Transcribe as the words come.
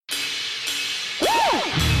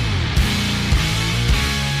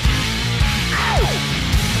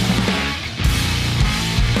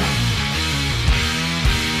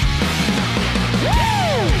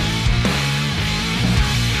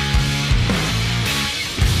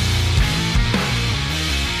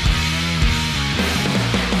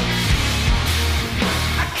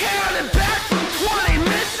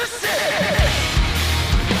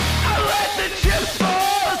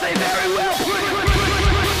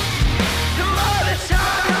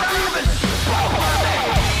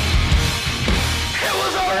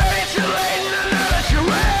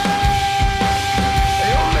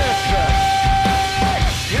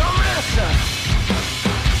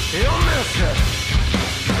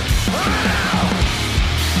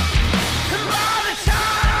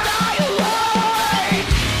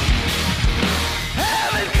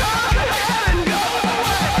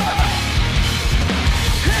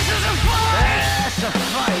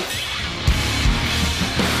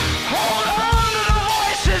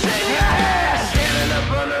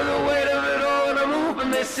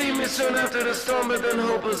Soon after the storm, but then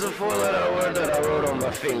hope is a four-letter word that I wrote on my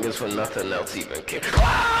fingers when nothing else even came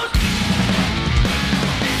close.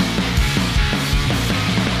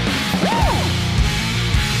 Woo!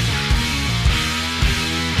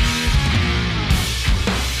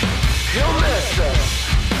 You'll miss us.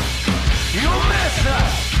 You'll miss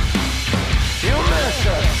us. You'll miss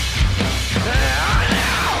us. I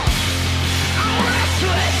know. I'm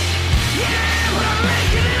restless. Yeah, but I'm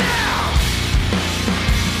making it out.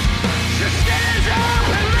 Stand up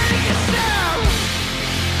and make a sound.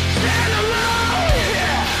 Stand alone,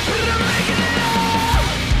 yeah, but I'm making it up.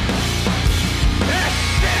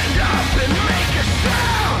 Stand up and make a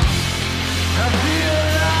sound. I feel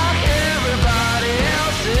like everybody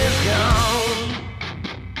else is gone.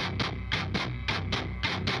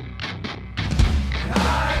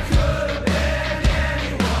 I could have been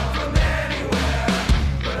anyone from anywhere,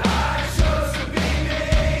 but I chose to be me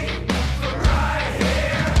from right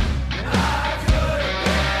here.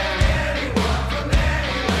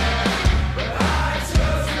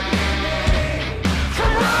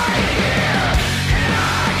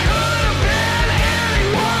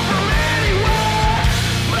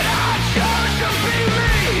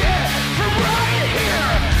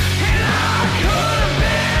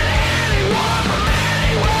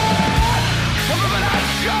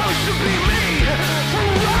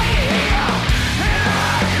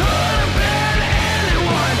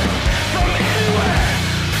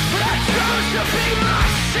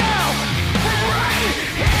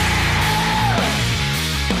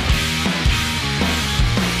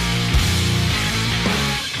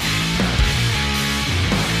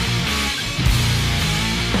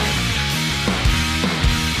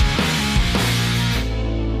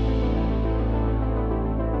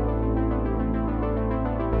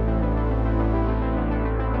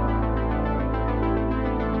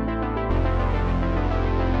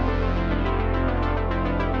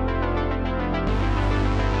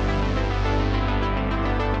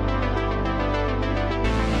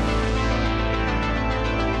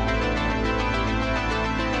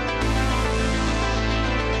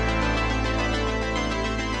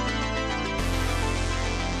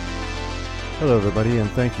 Hello everybody, and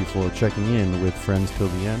thank you for checking in with Friends Till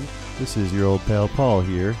The End. This is your old pal Paul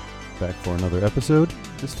here, back for another episode.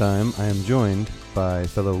 This time I am joined by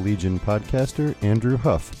fellow Legion podcaster Andrew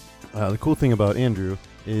Huff. The cool thing about Andrew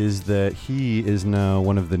is that he is now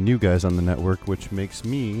one of the new guys on the network, which makes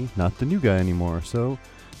me not the new guy anymore, so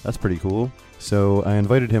that's pretty cool. So I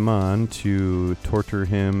invited him on to torture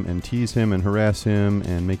him and tease him and harass him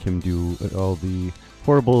and make him do all the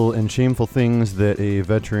horrible and shameful things that a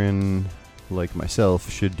veteran like myself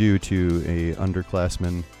should do to a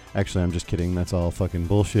underclassman. Actually, I'm just kidding. That's all fucking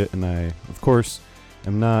bullshit, and I, of course,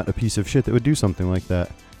 am not a piece of shit that would do something like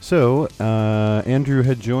that. So, Andrew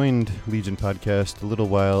had joined Legion Podcast a little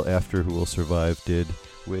while after Who Will Survive did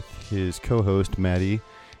with his co-host, Maddie,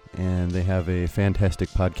 and they have a fantastic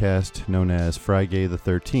podcast known as Friday the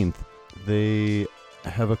 13th. They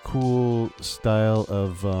have a cool style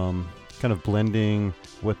of kind of blending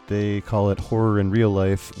what they call it horror in real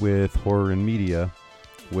life with horror in media,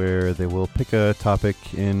 where they will pick a topic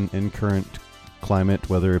in current climate,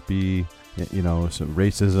 whether it be, you know, some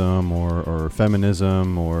racism or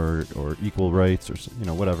feminism or equal rights or, you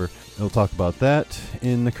know, whatever. They'll talk about that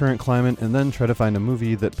in the current climate and then try to find a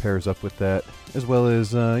movie that pairs up with that, as well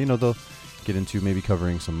as, you know, they'll get into maybe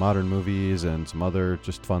covering some modern movies and some other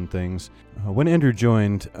just fun things. When Andrew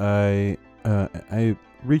joined, I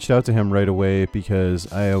reached out to him right away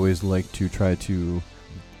because I always like to try to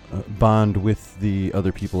bond with the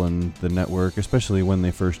other people in the network, especially when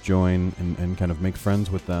they first join, and kind of make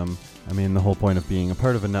friends with them. I mean, the whole point of being a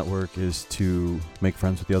part of a network is to make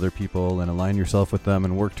friends with the other people and align yourself with them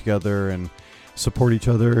and work together and support each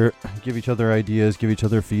other, give each other ideas, give each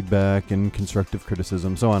other feedback and constructive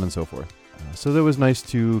criticism, so on and so forth. So that was nice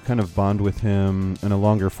to kind of bond with him in a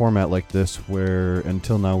longer format like this, where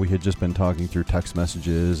until now we had just been talking through text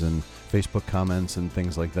messages and Facebook comments and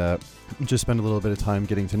things like that. Just spend a little bit of time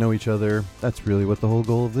getting to know each other. That's really what the whole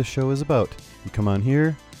goal of this show is about. You come on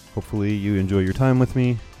here, hopefully you enjoy your time with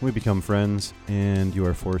me, we become friends, and you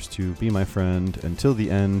are forced to be my friend until the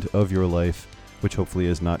end of your life, which hopefully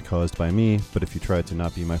is not caused by me, but if you try to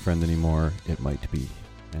not be my friend anymore, it might be.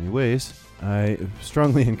 Anyways, I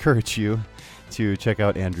strongly encourage you, to check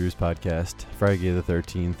out Andrew's podcast, Friday the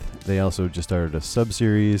 13th. They also just started a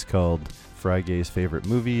sub-series called Friday's Favorite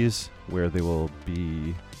Movies, where they will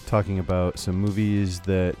be talking about some movies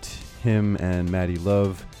that him and Maddie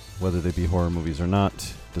love, whether they be horror movies or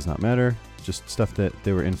not, does not matter. Just stuff that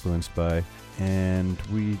they were influenced by. And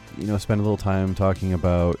we, spend a little time talking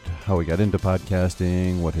about how we got into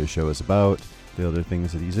podcasting, what his show is about, the other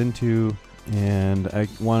things that he's into. And I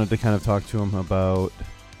wanted to kind of talk to him about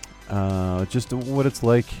just what it's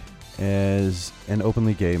like as an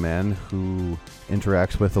openly gay man who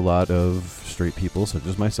interacts with a lot of straight people, such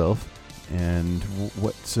as myself, and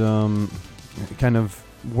what kind of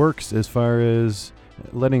works as far as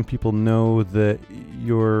letting people know that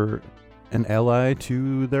you're an ally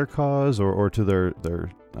to their cause or to their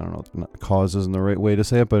I don't know, cause isn't the right way to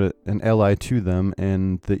say it, but an ally to them,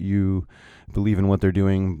 and that you believe in what they're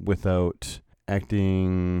doing without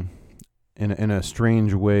acting in a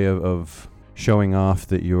strange way of showing off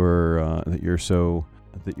that you're so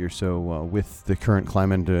with the current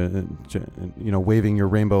climate, waving your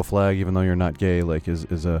rainbow flag even though you're not gay, like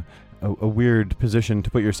is a weird position to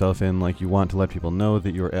put yourself in. Like, you want to let people know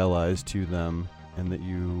that you're allies to them and that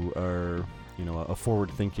you are, a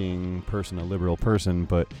forward-thinking person, a liberal person,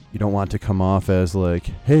 but you don't want to come off as like,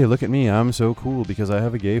 hey, look at me, I'm so cool because I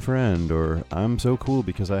have a gay friend, or I'm so cool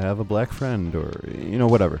because I have a black friend, or,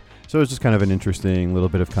 whatever. So it's just kind of an interesting little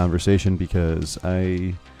bit of conversation, because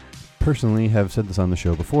I personally have said this on the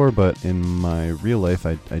show before, but in my real life,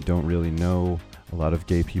 I don't really know a lot of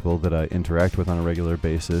gay people that I interact with on a regular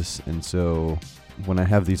basis, and so when I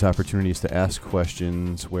have these opportunities to ask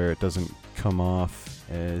questions where it doesn't come off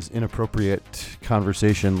as inappropriate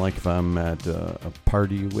conversation, like if I'm at a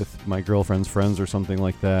party with my girlfriend's friends or something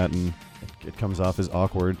like that, and it comes off as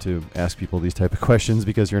awkward to ask people these type of questions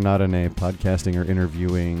because you're not in a podcasting or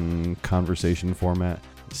interviewing conversation format.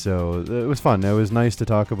 So it was fun. It was nice to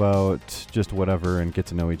talk about just whatever and get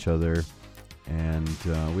to know each other.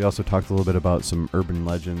 And we also talked a little bit about some urban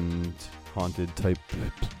legend, haunted type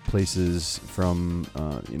places from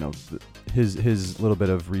his little bit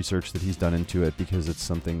of research that he's done into it, because it's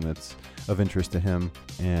something that's of interest to him.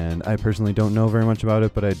 And I personally don't know very much about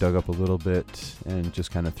it, but I dug up a little bit and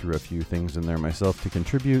just kind of threw a few things in there myself to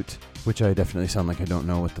contribute, which I definitely sound like I don't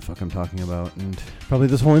know what the fuck I'm talking about. And probably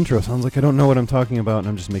this whole intro sounds like I don't know what I'm talking about and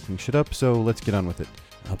I'm just making shit up, so let's get on with it.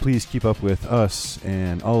 Please keep up with us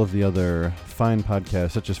and all of the other fine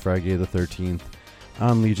podcasts, such as Friday the 13th,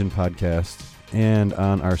 on Legion Podcast, and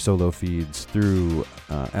on our solo feeds through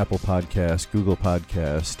Apple Podcasts, Google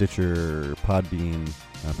Podcasts, Stitcher, Podbean,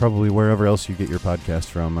 probably wherever else you get your podcast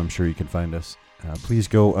from. I'm sure you can find us. Please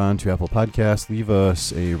go on to Apple Podcasts, leave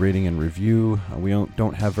us a rating and review. We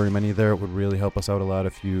don't have very many there. It would really help us out a lot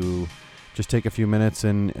if you just take a few minutes.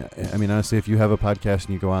 And I mean, honestly, if you have a podcast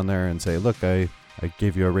and you go on there and say, look, I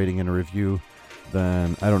gave you a rating and a review,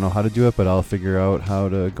 then I don't know how to do it, but I'll figure out how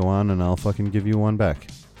to go on and I'll fucking give you one back.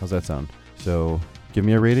 How's that sound? So give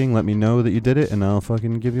me a rating, let me know that you did it, and I'll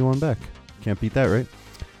fucking give you one back. Can't beat that, right?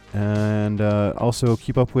 And also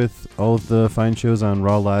keep up with all of the fine shows on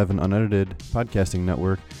Raw Live and Unedited Podcasting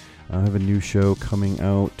Network. I have a new show coming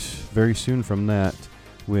out very soon from that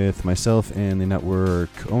with myself and the network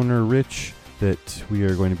owner, Rich, that we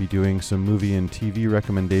are going to be doing some movie and TV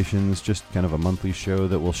recommendations, just kind of a monthly show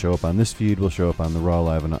that will show up on this feed, will show up on the Raw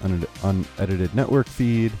Live and Unedited Network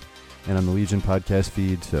feed, and on the Legion podcast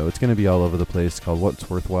feed. So it's going to be all over the place, called What's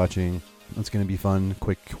Worth Watching. It's going to be fun,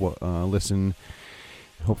 quick listen.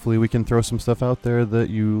 Hopefully we can throw some stuff out there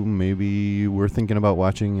that you maybe were thinking about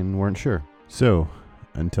watching and weren't sure. So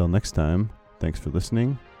until next time, thanks for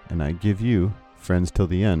listening, and I give you Friends Till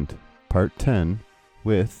the End, Part 10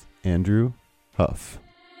 with Andrew Huff.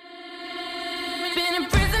 Been a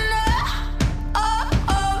prisoner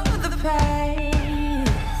of the past.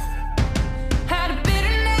 Had a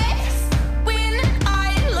bitterness when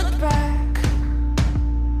I look back.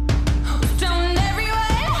 Stoned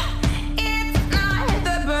everywhere, it's not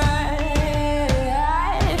that bad.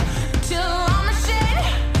 Till all my shit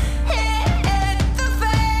hit the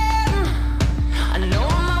fan. I know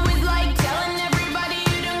I'm always like telling everybody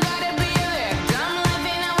you don't gotta be a victim.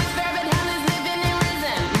 Living out with fair, but hell is living in prison.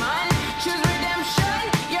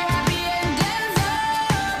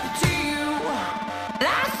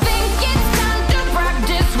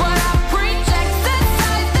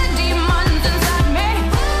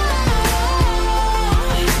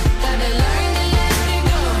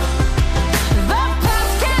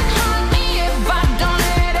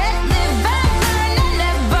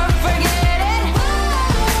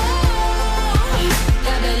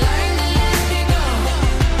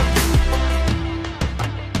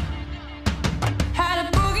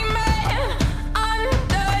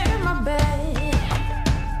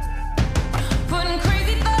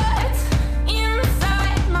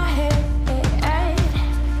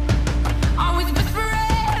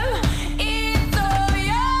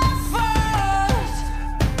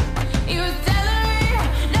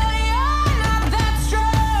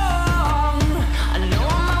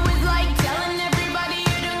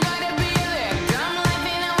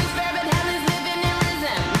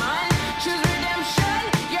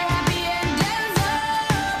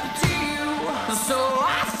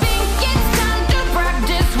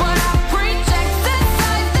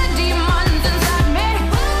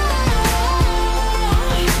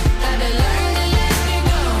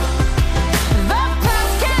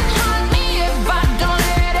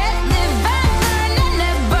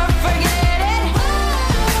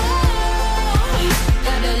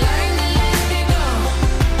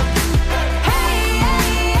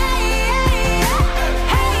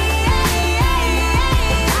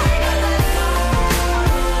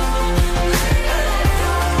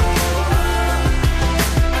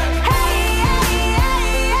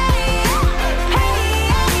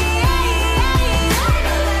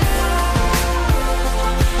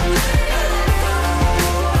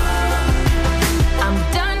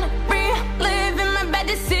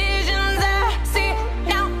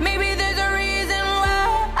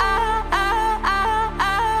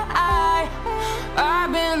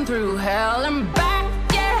 through hell and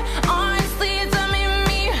back. Yeah, honestly, it's made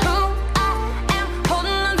me who I am.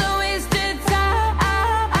 Holding on to wasted time.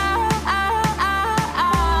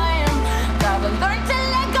 Gotta learn to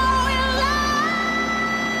let go and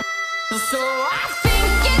lie. So I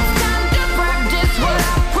think it's time to practice what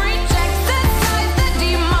I preach. Exercise the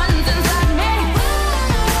demons inside me.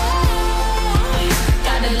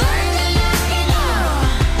 Gotta learn to let it go.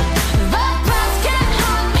 The past can't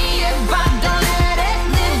haunt me if I don't let it.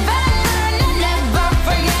 Live and learn and never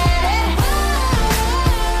forget it.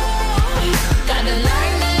 Gotta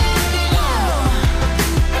learn to let it go.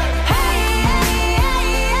 Hey, hey,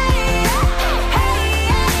 hey, hey,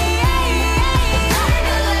 hey, learn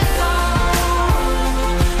to let go.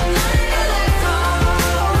 Learn to let go.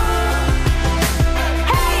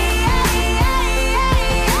 Hey, hey, hey,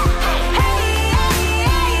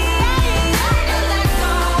 learn to let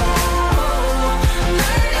go.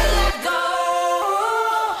 Learn to let go.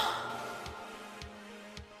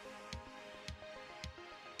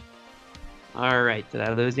 All right, did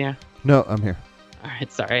I lose you? No, I'm here. All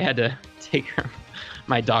right, sorry, I had to take her.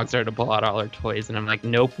 My dog started to pull out all her toys, and I'm like,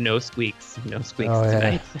 nope, no squeaks Oh, yeah.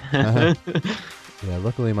 tonight. Uh-huh. Yeah,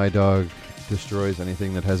 luckily my dog destroys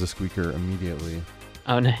anything that has a squeaker immediately,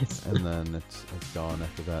 Oh, nice. and then it's gone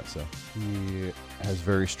after that. So he has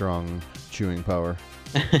very strong chewing power.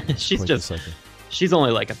 she's Quite just, the psycho. she's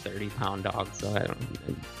only like a 30-pound dog, so I don't.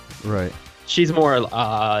 Right. She's more,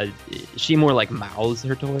 she more like mouths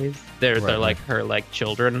her toys. They're Right, like her like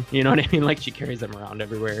children. You know what I mean? Like she carries them around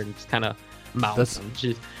everywhere and just kind of mouths them.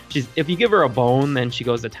 She's if you give her a bone, then she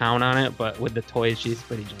goes to town on it. But with the toys, she's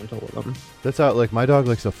pretty gentle with them. That's how, like, my dog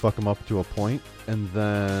likes to fuck them up to a point, and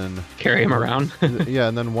then Carry them around. yeah,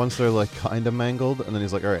 and then once they're like kind of mangled, and then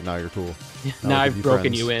he's like, all right, now you're cool. Now we'll I've be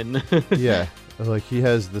broken friends. you in. Yeah, like he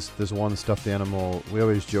has this one stuffed animal. We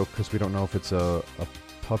always joke because we don't know if it's a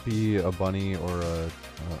puppy, a bunny, or a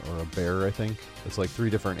bear. I think it's like 3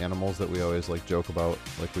 different animals that we always like joke about.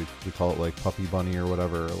 Like we call it like puppy bunny or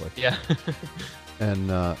whatever. Or like Yeah. and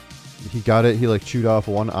he got it. He like chewed off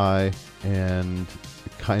one eye and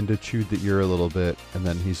kind of chewed the ear a little bit, and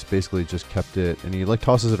then he's basically just kept it. And he like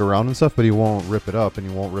tosses it around and stuff, but he won't rip it up, and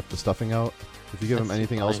he won't rip the stuffing out. If you give him That's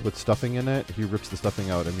anything else fine. with stuffing in it, he rips the stuffing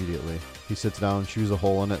out immediately. He sits down, chews a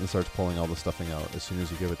hole in it, and starts pulling all the stuffing out as soon as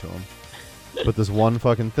you give it to him. But this one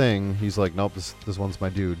fucking thing, he's like, nope, this one's my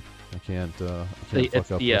dude. I can't It's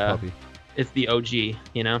fuck up the, the puppy. It's the OG,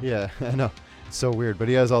 you know? Yeah, I know. It's so weird. But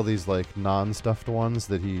he has all these like non-stuffed ones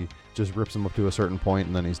that he just rips them up to a certain point,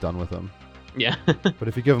 and then he's done with them. Yeah. But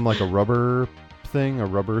if you give him like a rubber thing, a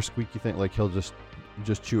rubber squeaky thing, like he'll just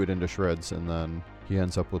chew it into shreds, and then he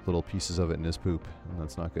ends up with little pieces of it in his poop, and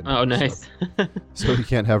that's not good. Oh, nice. So he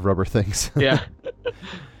can't have rubber things. Yeah.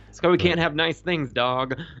 That's why we can't have nice things,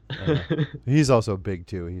 dog. He's also big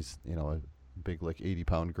too. He's a big like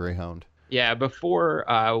 80-pound greyhound. Yeah, before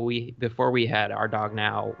we had our dog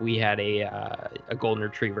now, we had a golden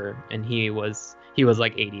retriever, and he was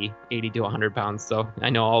like 80 to 100 pounds. So I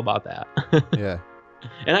know all about that. Yeah.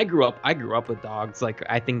 And I grew up with dogs. Like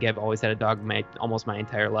I think I've always had a dog almost my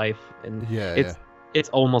entire life, and Yeah. it's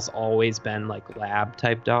almost always been like lab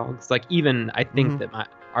type dogs. Like even I think Mhm. that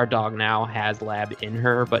our dog now has lab in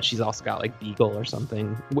her, but she's also got like beagle or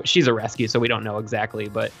something. She's a rescue, so we don't know exactly,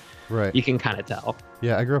 but Right. you can kind of tell.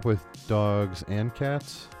 Yeah, I grew up with dogs and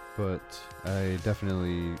cats, but I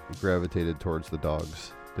definitely gravitated towards the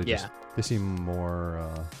dogs. They seem more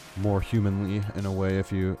humanly in a way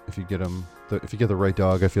if you get them if you get the right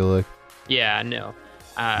dog. I feel like Yeah, no.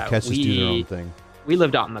 cats just do their own thing. We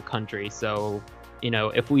lived out in the country, so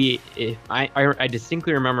if I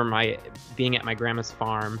distinctly remember being at my grandma's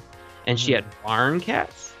farm, and she had barn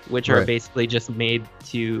cats, which are Right. basically just made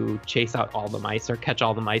to chase out all the mice or catch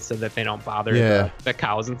all the mice so that they don't bother Yeah. the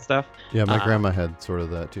cows and stuff. Yeah, my grandma had sort of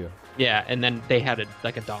that too. Yeah, and then they had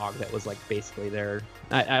a dog that was like basically their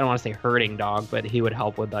I don't want to say herding dog, but he would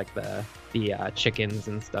help with like the chickens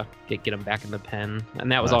and stuff, get them back in the pen.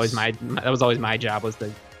 And that was always my job, was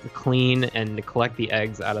to clean and to collect the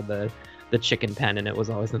eggs out of the chicken pen, and it was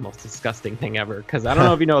always the most disgusting thing ever, because I don't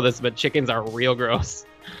know if you know this, but chickens are real gross.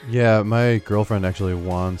 Yeah, my girlfriend actually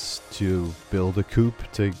wants to build a coop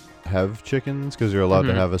to have chickens, because you're allowed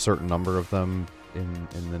to have a certain number of them in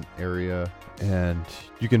an area, and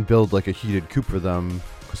you can build like a heated coop for them,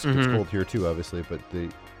 because it's cold here too, obviously, but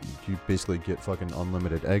you basically get fucking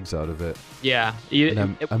unlimited eggs out of it. Yeah.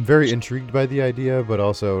 And I'm very intrigued by the idea, but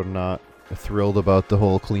also not thrilled about the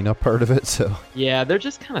whole cleanup part of it. So yeah, they're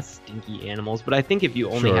just kind of stinky animals, but I think if you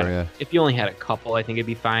only had a couple, I think it'd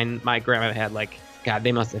be fine. My grandma had like God,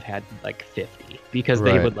 they must have had like 50 because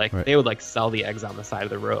Right, they would like sell the eggs on the side of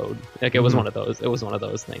the road. Like it was Mhm. one of those. It was one of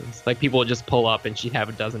those things. Like people would just pull up and she'd have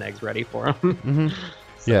a dozen eggs ready for them. hmm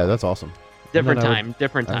Yeah, that's awesome. And Different then time,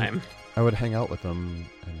 different I would- time. I would hang out with them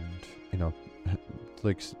and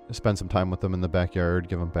like spend some time with them in the backyard,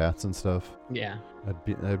 give them baths and stuff. Yeah,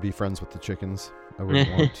 I'd be friends with the chickens. I wouldn't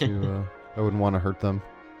want to. I wouldn't want to hurt them.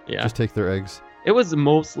 yeah. Just take their eggs. It was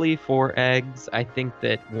mostly for eggs. I think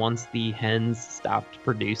that once the hens stopped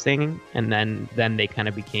producing, and then they kind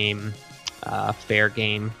of became fair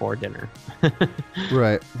game for dinner.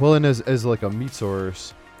 Right. Well, and as like a meat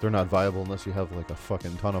source, they're not viable unless you have like a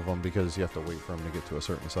fucking ton of them because you have to wait for them to get to a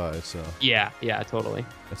certain size. So Yeah, totally.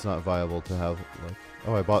 it's not viable to have like,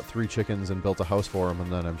 oh, I bought 3 chickens and built a house for them,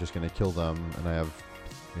 and then I'm just gonna kill them, and I have,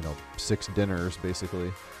 6 dinners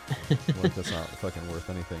basically. Like that's not fucking worth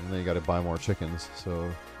anything. And then you got to buy more chickens. So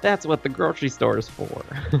That's what the grocery store is for.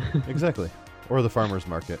 exactly, or the farmers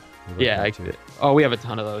market. We like Yeah, that too. we have a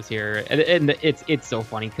ton of those here, and it's so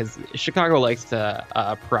funny because Chicago likes to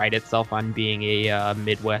pride itself on being a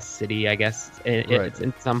Midwest city, I guess. It's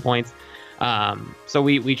in some points. So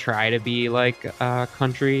we try to be like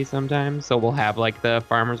country sometimes. So we'll have like the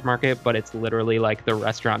farmers market, but it's literally like the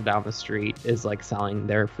restaurant down the street is like selling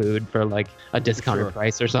their food for like a discounted Sure.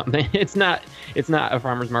 price or something. It's not a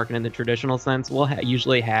farmers market in the traditional sense. We'll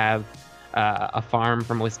usually have a farm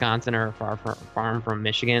from Wisconsin or a farm from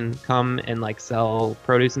Michigan come and like sell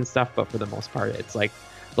produce and stuff, but for the most part it's like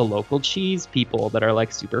the local cheese people that are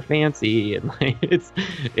like super fancy, and like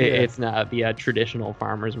it's not the traditional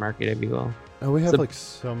farmers market, if you will. We have So- like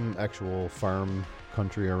some actual farm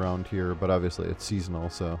country around here, but obviously it's seasonal.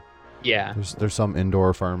 So Yeah, there's some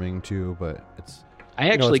indoor farming too, but it's I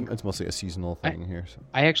actually it's mostly a seasonal thing here. So.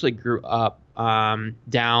 I actually grew up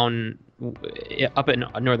down up in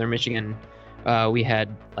northern Michigan. We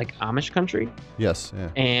had like Amish country, Yes, yeah.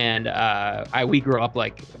 and we grew up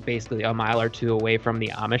like basically a mile or two away from the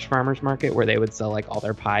Amish farmers market where they would sell like all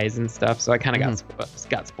their pies and stuff. So I kind of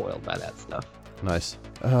got spoiled by that stuff. Nice.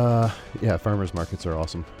 Yeah, farmers markets are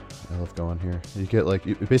awesome. I love going here. You get like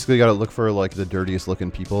you basically got to look for like the dirtiest looking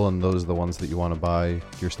people, and those are the ones that you want to buy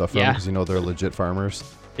your stuff from Yeah. because they're legit farmers.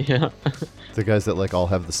 Yeah. The guys that like all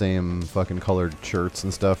have the same fucking colored shirts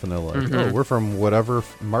and stuff, and they're like, Mhm. "Oh, we're from whatever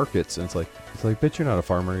markets," and it's like, bitch, you're not a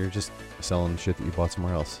farmer. You're just selling shit that you bought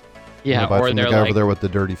somewhere else. You Yeah, wanna buy it or from the they're guy over like, there with the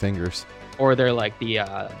dirty fingers. or they're like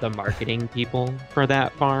the marketing people for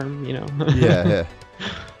that farm, you know. Yeah,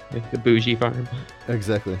 Like the bougie farm.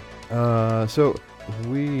 exactly. So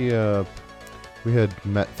we had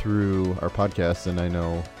met through our podcast, and I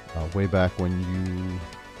know way back when you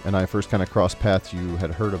and I first kind of crossed paths, you had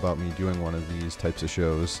heard about me doing one of these types of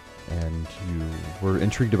shows, and you were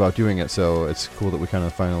intrigued about doing it. So it's cool that we kind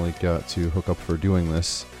of finally got to hook up for doing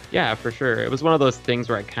this. Yeah, for sure. It was one of those things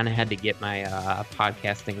where I kind of had to get my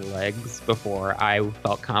podcasting legs before I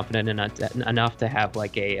felt confident enough to have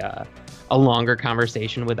like a longer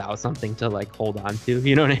conversation without something to like hold on to,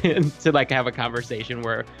 you know what I mean? To like have a conversation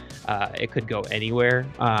where it could go anywhere.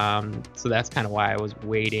 So that's kind of why I was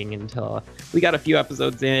waiting until we got a few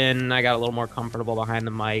episodes in. I got a little more comfortable behind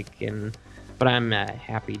the mic, but I'm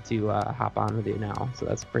happy to hop on with you now. So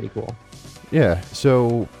that's pretty cool. Yeah.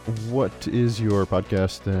 So, what is your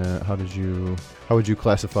podcast? How would you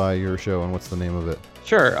classify your show, and what's the name of it?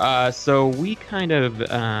 Sure. So we kind of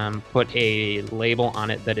put a label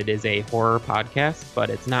on it that it is a horror podcast, but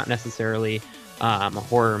it's not necessarily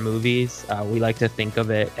horror movies. We like to think of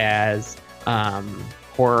it as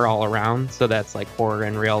horror all around. So that's like horror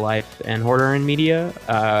in real life and horror in media.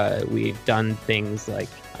 We've done things like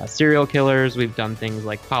serial killers. We've done things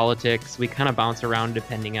like politics. We kind of bounce around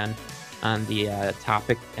depending on the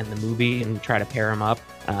topic and the movie and try to pair them up.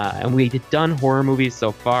 And we've done horror movies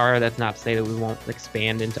so far. That's not to say that we won't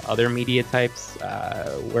expand into other media types.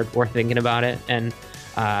 We're thinking about it. And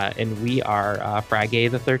we are Friday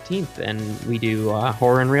the 13th, and we do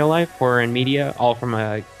horror in real life, horror in media, all from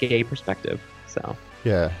a gay perspective. So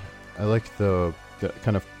Yeah, I like the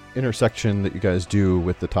kind of intersection that you guys do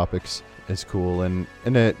with the topics is cool, and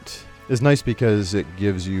it is nice because it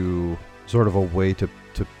gives you sort of a way to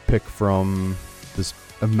pick from this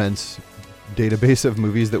immense database of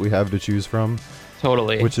movies that we have to choose from,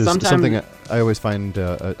 totally. which is Sometimes- something I always find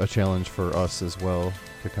a challenge for us as well,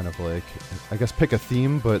 to kind of like, I guess, pick a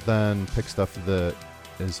theme, but then pick stuff that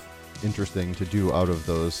is interesting to do out of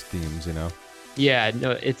those themes, you know? Yeah,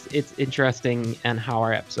 no, it's interesting and how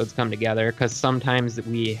our episodes come together, because sometimes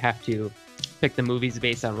we have to pick the movies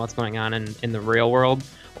based on what's going on in the real world,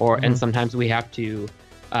 and sometimes we have to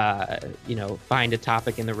find a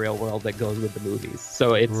topic in the real world that goes with the movies.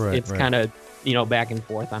 So it's kind of, back and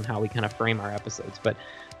forth on how we kind of frame our episodes. But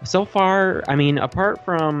so far, I mean, apart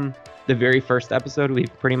from the very first episode,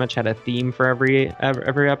 we've pretty much had a theme for every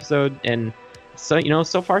episode. And so,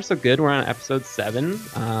 so far so good. We're on episode 7.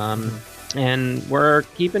 And we're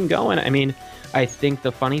keeping going. I mean, I think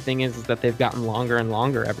the funny thing is that they've gotten longer and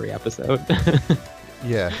longer every episode.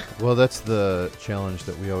 Yeah, well, that's the challenge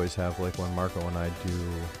that we always have. Like when Marco and I do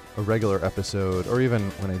a regular episode, or even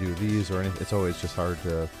when I do these or anything, it's always just hard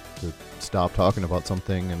to stop talking about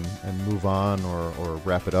something and move on or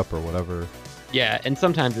wrap it up or whatever. Yeah, and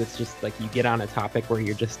sometimes it's just like you get on a topic where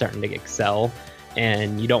you're just starting to excel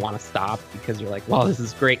and you don't want to stop because you're like, well, this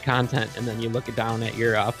is great content. And then you look down at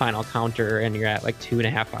your final counter and you're at like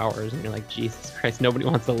 2.5 hours and you're like, Jesus Christ, nobody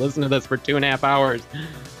wants to listen to this for 2.5 hours.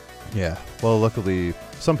 Yeah, well, luckily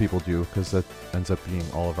some people do, because that ends up being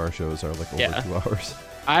all of our shows are like over 2 hours.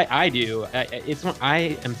 I do.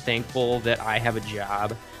 I am thankful that I have a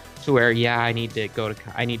job to where, I need to go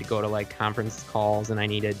to like conference calls and I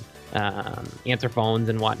need to answer phones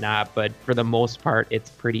and whatnot. But for the most part, it's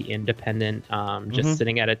pretty independent. Just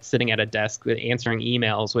sitting at a desk with answering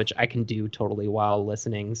emails, which I can do totally while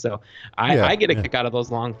listening. So I get a kick out of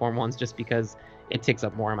those long form ones just because it takes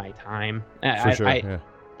up more of my time. For sure.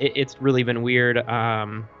 It's really been weird.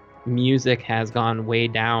 Music has gone way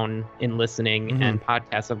down in listening and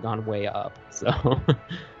podcasts have gone way up. So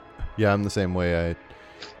yeah, I'm the same way.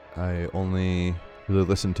 I only really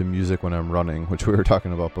listen to music when I'm running, which we were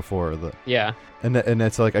talking about before. And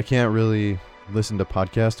it's like I can't really listen to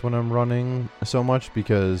podcasts when I'm running so much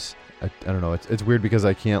because I don't know. It's weird because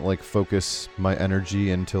I can't like focus my energy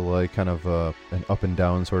into like kind of an up and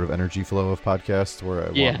down sort of energy flow of podcasts where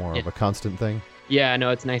I want more of a constant thing. Yeah, no,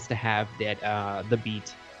 it's nice to have that the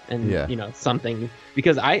beat and something,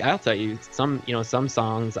 because I'll tell you some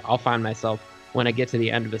songs I'll find myself when I get to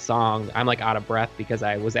the end of a song I'm like out of breath because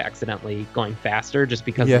I was accidentally going faster just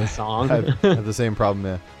because of the song. I have the same problem,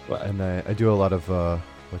 yeah. But, and I do a lot of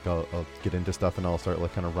like I'll get into stuff and I'll start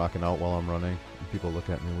like kind of rocking out while I'm running. And people look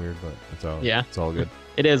at me weird, but it's all good.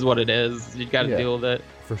 It is what it is. You got to deal with it.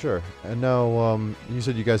 For sure. And now, you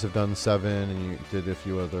said you guys have done 7 and you did a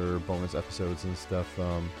few other bonus episodes and stuff.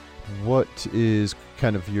 What is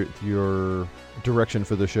kind of your direction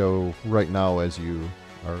for the show right now as you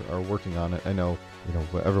are working on it? I know,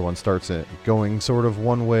 everyone starts it going sort of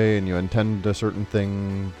one way and you intend a certain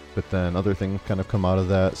thing, but then other things kind of come out of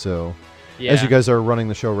that. So as you guys are running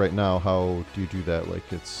the show right now, how do you do that? Like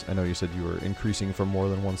I know you said you were increasing for more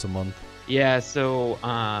than once a month. Yeah, so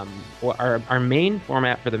our main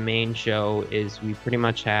format for the main show is we pretty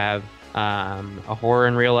much have a horror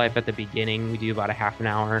in real life at the beginning. We do about a half an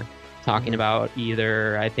hour talking about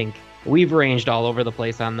either, I think we've ranged all over the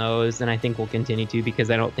place on those, and I think we'll continue to, because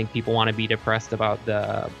I don't think people want to be depressed about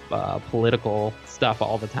the political stuff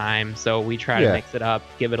all the time. So we try to mix it up,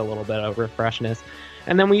 give it a little bit of refreshness.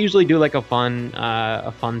 And then we usually do like a fun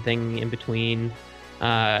thing in between.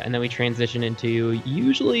 And then we transition into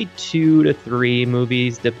usually 2 to 3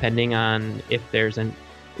 movies, depending on if there's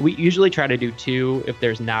we usually try to do 2 if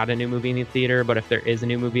there's not a new movie in the theater, but if there is a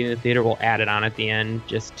new movie in the theater, we'll add it on at the end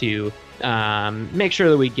just to make sure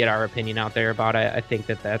that we get our opinion out there about it. I think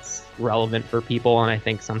that that's relevant for people, and I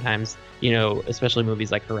think sometimes, especially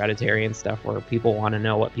movies like Hereditary and stuff where people want to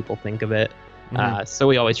know what people think of it. So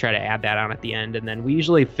we always try to add that on at the end, and then we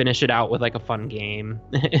usually finish it out with like a fun game.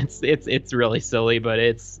 It's really silly, but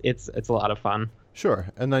it's a lot of fun. Sure.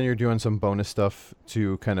 And then you're doing some bonus stuff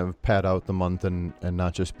to kind of pad out the month and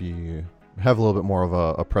not just have a little bit more of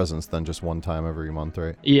a presence than just one time every month,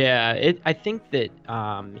 right? Yeah, I think that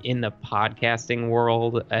in the podcasting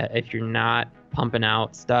world, if you're not pumping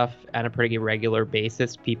out stuff on a pretty regular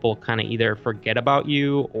basis, people kind of either forget about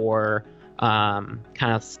you or kind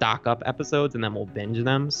of stock up episodes and then we'll binge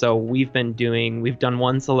them. So we've done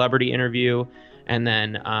one celebrity interview, and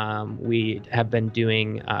then we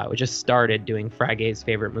just started doing Friday's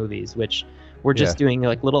favorite movies, which we're just doing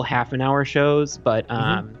like little half an hour shows, but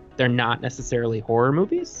they're not necessarily horror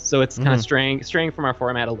movies. So it's kind of straying from our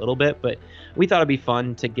format a little bit, but we thought it'd be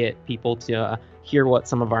fun to get people to hear what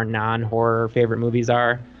some of our non-horror favorite movies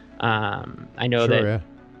are. I know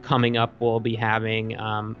coming up we'll be having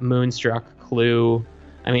Moonstruck, Clue.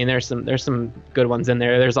 I mean, there's some good ones in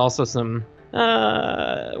there. There's also some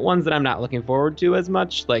ones that I'm not looking forward to as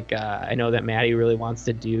much. Like I know that Maddie really wants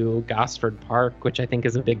to do Gosford Park, which I think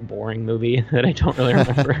is a big boring movie that I don't really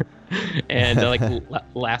remember. And like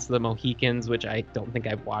Last of the Mohicans, which I don't think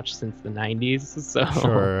I've watched since the 90s. So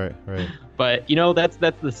sure, right. But that's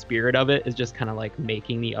the spirit of it, is just kind of like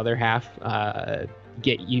making the other half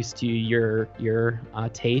get used to your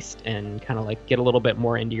taste and kind of like get a little bit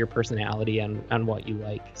more into your personality on what you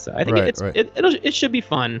like. So I think it should be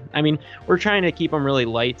fun. I mean, we're trying to keep them really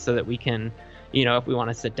light so that we can, if we want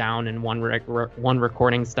to sit down in one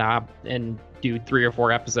recording stop and do 3 or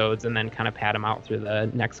 4 episodes and then kind of pad them out through the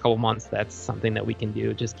next couple months, that's something that we can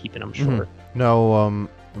do, just keeping them short. Now,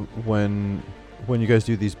 when you guys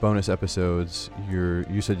do these bonus episodes,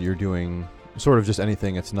 you said you're doing sort of just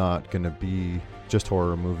anything. It's not going to be just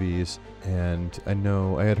horror movies. And I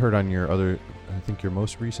know I had heard on I think your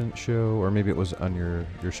most recent show, or maybe it was on your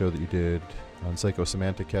show that you did on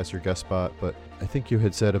Psychosemantic Cast, your guest spot, but I think you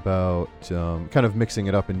had said about kind of mixing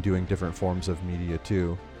it up and doing different forms of media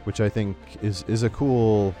too, which I think is a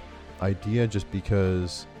cool idea, just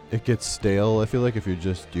because it gets stale, I feel like, if you're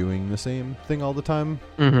just doing the same thing all the time.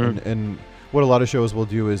 Mm-hmm. And what a lot of shows will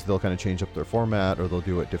do is they'll kind of change up their format, or they'll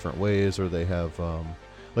do it different ways, or they have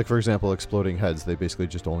like, for example, Exploding Heads, they basically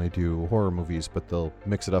just only do horror movies, but they'll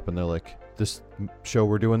mix it up and they're like, this show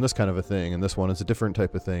we're doing this kind of a thing, and this one is a different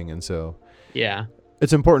type of thing. And so yeah,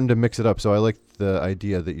 it's important to mix it up. So I like the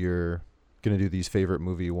idea that you're going to do these favorite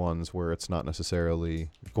movie ones where it's not necessarily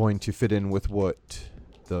going to fit in with what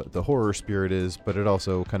the horror spirit is, but it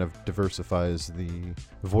also kind of diversifies the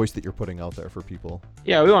voice that you're putting out there for people.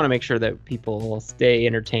 Yeah, we want to make sure that people stay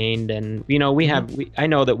entertained, and I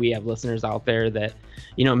know that we have listeners out there that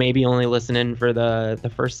maybe only listen in for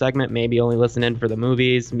the first segment, maybe only listen in for the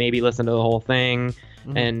movies, maybe listen to the whole thing.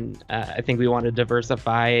 Mm-hmm. And I think we want to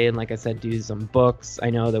diversify, and like I said, do some books. I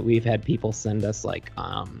know that we've had people send us like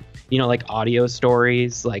like audio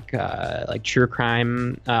stories, like true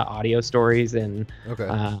crime audio stories, and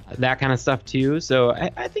that kind of stuff too. So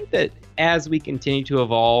I think that as we continue to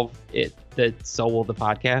evolve, so will the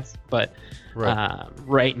podcast. But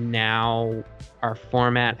right now, our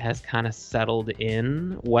format has kind of settled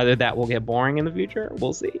in. Whether that will get boring in the future,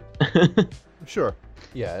 we'll see. Sure.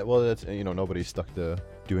 Yeah, well, that's nobody's stuck to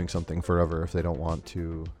doing something forever if they don't want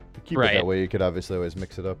to keep it that way. You could obviously always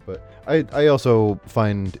mix it up, but I also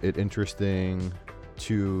find it interesting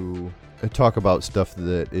to talk about stuff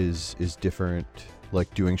that is different,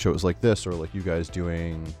 like doing shows like this, or like you guys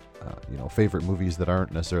doing favorite movies that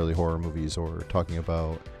aren't necessarily horror movies, or talking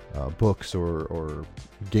about books or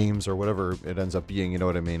games or whatever it ends up being. You know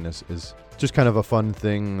what I mean? Is just kind of a fun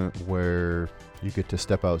thing where you get to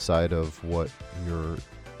step outside of what your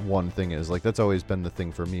one thing is. Like, that's always been the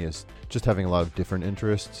thing for me, is just having a lot of different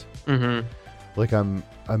interests. Mm-hmm. Like, I'm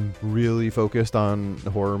really focused on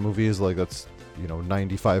horror movies. Like, that's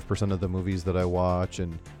 95% of the movies that I watch,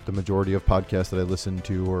 and the majority of podcasts that I listen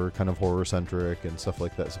to are kind of horror centric and stuff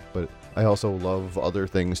like that. But I also love other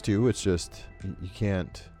things too. It's just you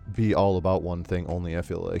can't be all about one thing only, I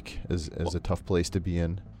feel like, is a tough place to be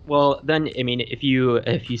in. Well, then, I mean, if you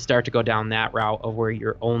start to go down that route of where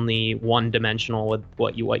you're only one-dimensional with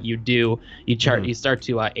what you do, you start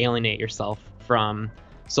to alienate yourself from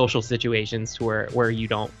social situations to where you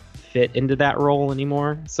don't fit into that role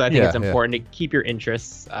anymore. So I think it's important to keep your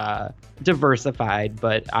interests diversified,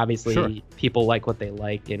 but obviously people like what they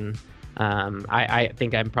like, and I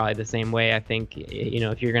think I'm probably the same way. I think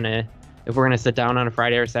if we're gonna sit down on a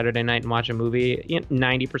Friday or Saturday night and watch a movie,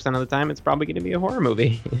 90% of the time it's probably gonna be a horror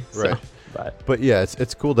movie. Right. But yeah,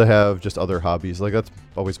 it's cool to have just other hobbies. Like, that's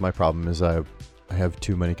always my problem, is I have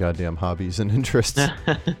too many goddamn hobbies and interests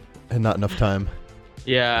and not enough time.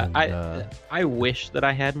 Yeah, and, I wish that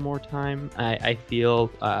I had more time. I feel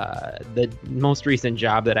the most recent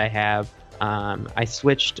job that I have, I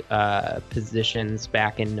switched positions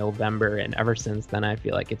back in November, and ever since then I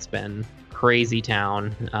feel like it's been crazy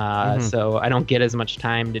town. So I don't get as much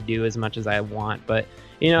time to do as much as I want, but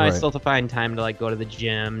I still find time to like go to the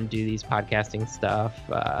gym, do these podcasting stuff,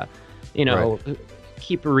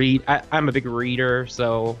 keep read. I'm a big reader,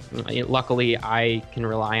 so luckily I can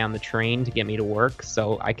rely on the train to get me to work,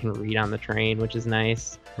 so I can read on the train, which is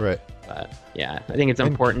nice. Right. But yeah, I think it's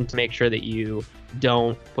important to make sure that you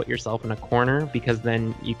don't put yourself in a corner, because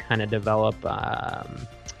then you kind of develop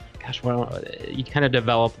you kind of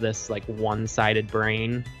develop this like one-sided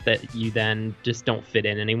brain that you then just don't fit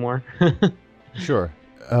in anymore. Sure.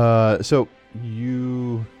 So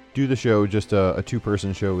you do the show, just a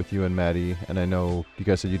two-person show with you and Maddie, and I know you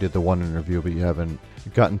guys said you did the one interview, but you haven't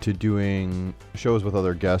gotten to doing shows with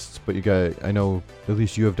other guests. But I know at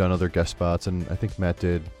least you have done other guest spots, and I think Matt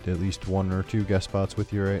did at least 1 or 2 guest spots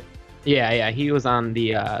with you, right? Yeah, he was on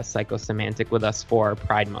the Psychosemantic with us for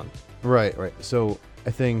Pride Month. Right. So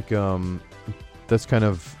I think that's kind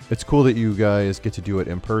of, it's cool that you guys get to do it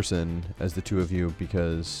in person as the two of you,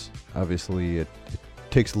 because obviously it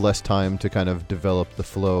takes less time to kind of develop the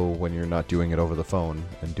flow when you're not doing it over the phone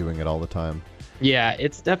and doing it all the time. Yeah,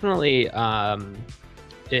 it's definitely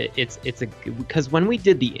it's a because when we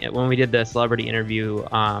did the celebrity interview,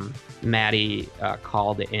 Maddie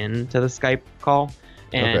called in to the Skype call,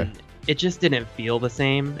 and Okay. it just didn't feel the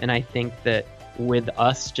same. And I think that with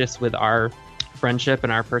us, just with our friendship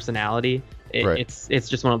and our personality, Right. it's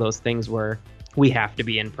just one of those things where we have to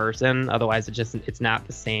be in person, otherwise it's not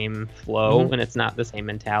the same flow and it's not the same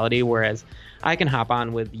mentality. Whereas I can hop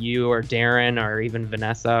on with you or Darren or even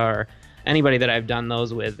Vanessa or anybody that I've done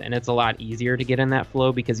those with, and it's a lot easier to get in that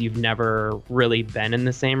flow because you've never really been in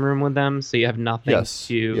the same room with them, so you have nothing Yes.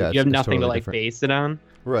 to Yeah, you have it's nothing to totally like different. base it on.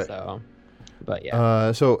 Right. So, but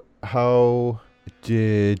yeah. So how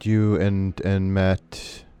did you and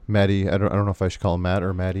Maddie? I don't know if I should call him Matt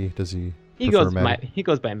or Maddie. Does he? He prefer goes Maddie? he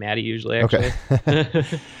goes by Maddie usually, actually.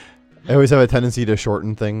 Okay. I always have a tendency to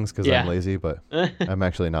shorten things because Yeah. I'm lazy, but I'm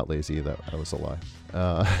actually not lazy. That was a lie.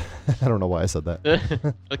 I don't know why I said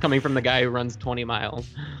that. Coming from the guy who runs 20 miles.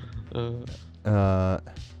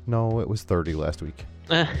 No, it was 30 last week.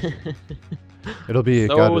 It'll be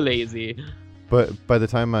So God, lazy. but by the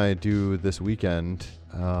time I do this weekend,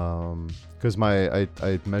 because I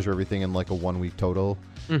measure everything in like a 1 week total.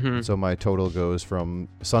 Hmm. So my total goes from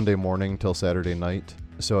Sunday morning till Saturday night.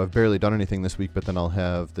 So I've barely done anything this week, but then I'll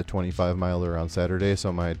have the 25 miler on Saturday.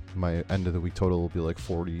 So my end of the week total will be like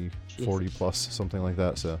 40 plus, something like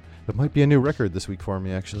that. So it might be a new record this week for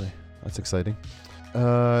me, actually. That's exciting.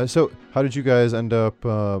 So how did you guys end up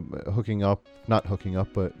hooking up? Not hooking up,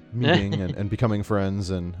 but meeting and becoming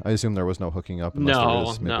friends. And I assume there was no hooking up. Unless there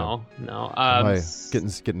was maybe No. Am I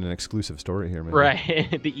getting an exclusive story here, maybe?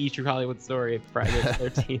 Right, the E True Hollywood story of Friday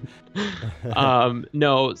the 13th.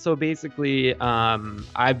 No, so basically,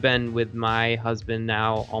 I've been with my husband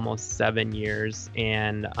now almost 7 years,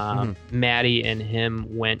 and Maddie and him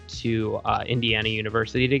went to Indiana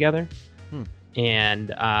University together.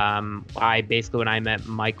 And I basically, when I met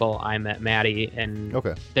Michael, I met Maddie, and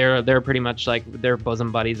Okay. they're pretty much like they're bosom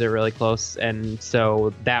buddies. They're really close, and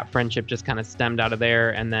so that friendship just kind of stemmed out of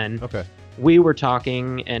there. And then Okay. we were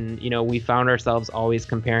talking, and we found ourselves always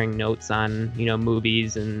comparing notes on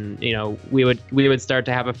movies, and we would start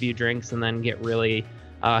to have a few drinks and then get really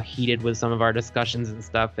heated with some of our discussions and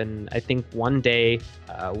stuff. And I think one day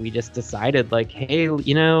we just decided, like, hey,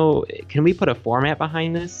 can we put a format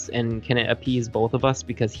behind this, and can it appease both of us?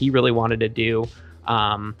 Because he really wanted to do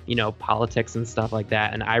politics and stuff like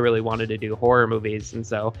that, and I really wanted to do horror movies. And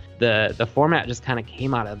so the format just kind of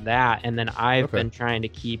came out of that. And then I've Okay. been trying to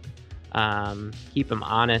keep him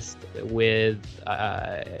honest with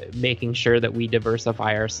making sure that we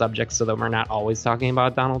diversify our subjects so that we're not always talking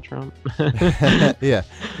about Donald Trump. Yeah.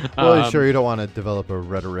 Well, sure, you don't want to develop a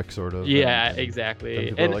rhetoric sort of. Yeah, and exactly. then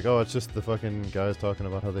people are like, oh, it's just the fucking guys talking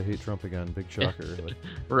about how they hate Trump again. Big shocker. Like,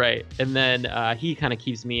 Right. And then he kind of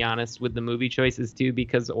keeps me honest with the movie choices too,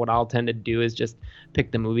 because what I'll tend to do is just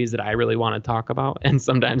pick the movies that I really want to talk about. And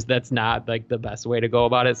sometimes that's not like the best way to go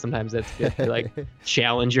about it. Sometimes it's good to like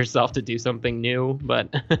challenge yourself to do something new. But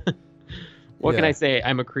what can Yeah. I say?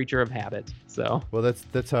 I'm a creature of habit. So well,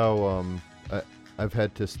 that's how I've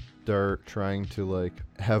had to start trying to like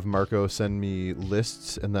have Marco send me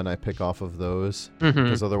lists, and then I pick off of those,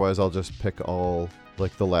 because otherwise I'll just pick all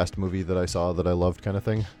like the last movie that I saw that I loved kind of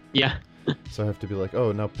thing. yeah. So I have to be like,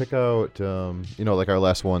 oh, now pick out, like our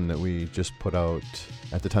last one that we just put out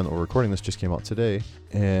at the time that we're recording this just came out today.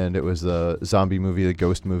 And it was the zombie movie, the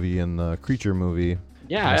ghost movie, and the creature movie.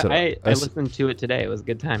 Yeah, I said- I I s- listened to it today. It was a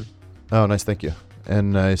good time. Oh, nice. Thank you.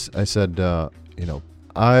 And I said,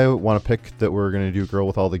 I want to pick that we're going to do Girl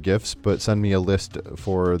with All the Gifts, but send me a list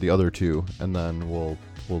for the other two, and then we'll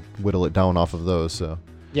whittle it down off of those. So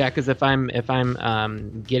Yeah, because if I'm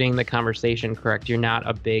getting the conversation correct, you're not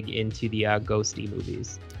a big into the ghosty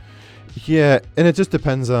movies. yeah, and it just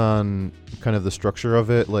depends on kind of the structure of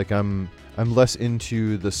it. Like I'm less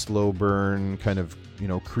into the slow burn kind of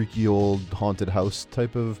creaky old haunted house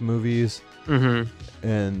type of movies,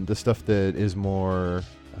 and the stuff that is more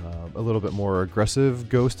a little bit more aggressive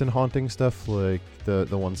ghost and haunting stuff, like the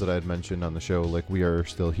ones that I had mentioned on the show, like We Are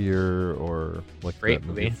Still Here, or like Great that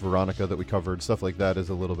movie movie. Veronica that we covered. Stuff like that is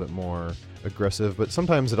a little bit more aggressive, but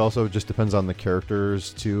sometimes it also just depends on the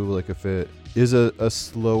characters too. Like if it is a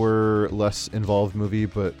slower, less involved movie,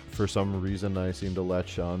 but for some reason I seem to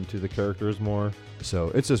latch on to the characters more. So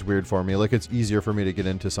it's just weird for me. Like it's easier for me to get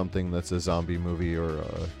into something that's a zombie movie or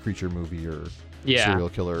a creature movie or Yeah. serial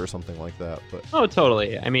killer or something like that. But Oh,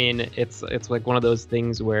 totally. I mean, it's like one of those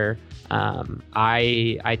things where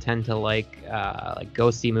I tend to like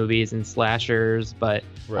ghosty movies and slashers, but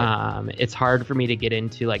Right. it's hard for me to get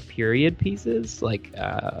into like period pieces. Like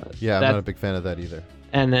yeah, I'm that's- not a big fan of that either.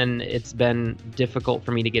 And then it's been difficult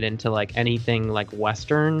for me to get into like anything like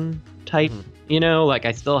Western type, like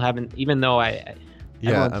I still haven't, even though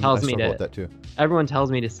everyone tells me struggle to, with that too. everyone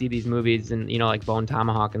tells me to see these movies and, like Bone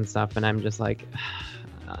Tomahawk and stuff. And I'm just like,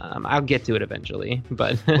 I'll get to it eventually,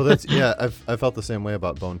 but Well, that's I felt the same way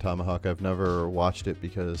about Bone Tomahawk. I've never watched it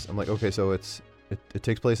because I'm like, okay, so it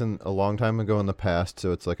takes place in a long time ago in the past,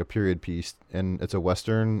 so it's like a period piece, and it's a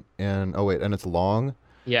Western, and and it's long.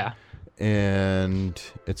 Yeah. And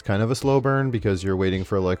it's kind of a slow burn because you're waiting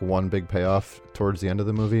for like one big payoff towards the end of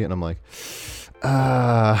the movie, and I'm like,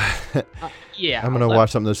 yeah, I'm gonna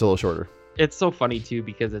watch something that's a little shorter. It's so funny too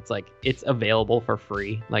because it's like it's available for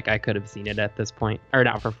free. Like I could have seen it at this point, or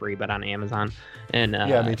not for free, but on Amazon. And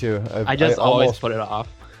yeah, me too. I always put it off.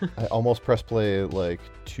 I almost press play like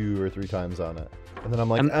 2 or 3 times on it, and then I'm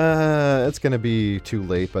like, it's gonna be too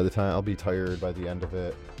late by the time I'll be tired by the end of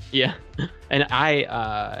it. Yeah, and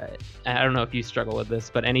I don't know if you struggle with this,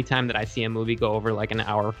 but anytime that I see a movie go over like an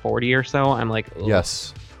hour 40 or so, I'm like, ugh,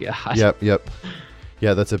 yes, gosh. Yep.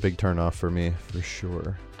 Yeah, that's a big turnoff for me, for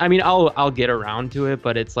sure. I mean, I'll get around to it,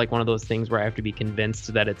 but it's like one of those things where I have to be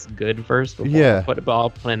convinced that it's good first before I'll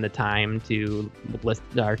put in the time to list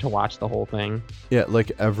or to watch the whole thing. Yeah,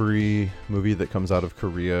 like every movie that comes out of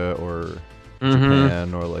Korea or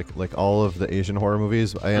Japan or like all of the Asian horror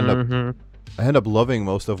movies, I end up loving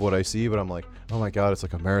most of what I see, but I'm like, oh my god, it's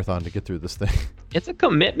like a marathon to get through this thing. It's a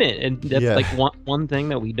commitment, and that's like one thing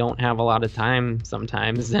that we don't have a lot of time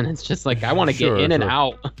sometimes, and it's just like I want to get in and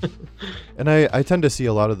out. And I tend to see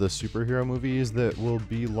a lot of the superhero movies that will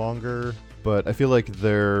be longer, but I feel like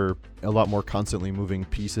they're a lot more constantly moving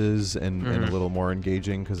pieces and a little more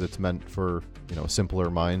engaging because it's meant for simpler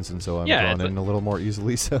minds, and so I'm drawn in a little more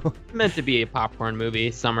easily. So meant to be a popcorn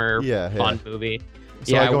movie, summer fun movie.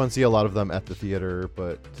 So I go and see a lot of them at the theater,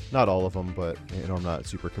 but not all of them. But I'm not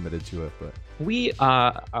super committed to it. But we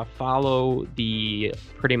follow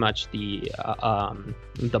pretty much the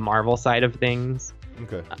Marvel side of things.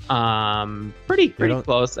 Okay. Pretty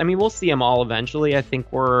close. I mean, we'll see them all eventually. I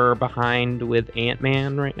think we're behind with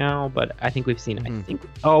Ant-Man right now, but I think we've seen.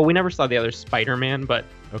 We never saw the other Spider-Man, but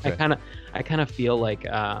okay. I kind of feel like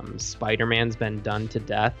Spider-Man's been done to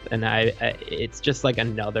death, and it's just like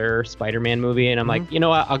another Spider-Man movie, and I'm like, you know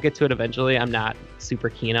what? I'll get to it eventually. I'm not super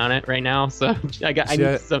keen on it right now, so I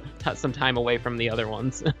need some time away from the other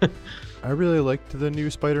ones. I really liked the new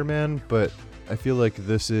Spider-Man, but I feel like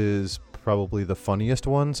this is probably the funniest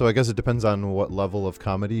one. So I guess it depends on what level of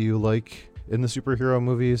comedy you like in the superhero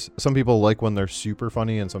movies. Some people like when they're super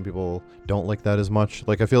funny, and some people don't like that as much.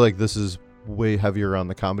 Like I feel like this is way heavier on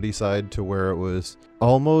the comedy side to where it was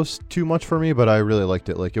almost too much for me, but I really liked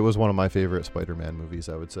it. Like it was one of my favorite Spider-Man movies,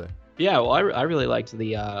 I would say. Yeah, well, I really liked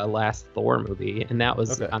the last Thor movie, and that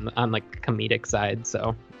was on like the comedic side.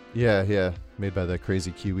 So yeah, made by the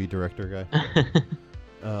crazy Kiwi director guy.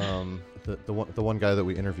 The one guy that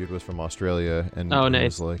we interviewed was from Australia, and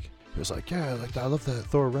nice. He was like, yeah, like I love that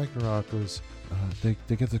Thor Ragnarok was they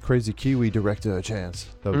give the crazy Kiwi director a chance.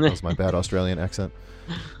 That was my bad Australian accent.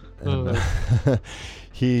 And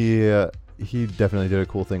he definitely did a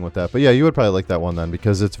cool thing with that. But yeah, you would probably like that one then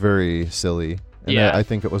because it's very silly. And I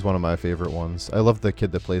think it was one of my favorite ones. I love the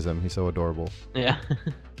kid that plays him. He's so adorable. Yeah.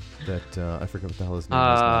 That I forget what the hell his name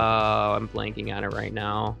is now. I'm blanking on it right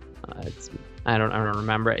now. I don't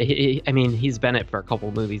remember. I mean, he's been it for a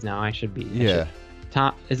couple movies now. I should be. Is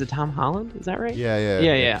it Tom Holland? Is that right?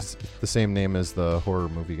 Yeah. It's the same name as the horror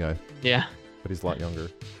movie guy. Yeah. But he's a lot younger.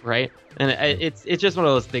 Right. And it's just one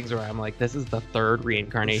of those things where I'm like, this is the third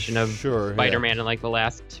reincarnation of Spider-Man in like the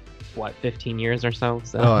last 15 years or so.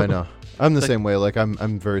 Oh, I know. I'm the same way. Like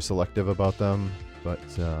I'm very selective about them, but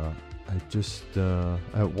I just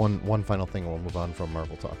one final thing. We'll move on from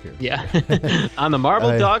Marvel talk here. Yeah, on the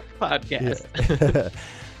Marvel Talk podcast. Yeah.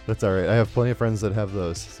 That's all right. I have plenty of friends that have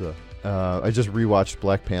those. So I just rewatched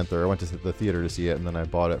Black Panther. I went to the theater to see it, and then I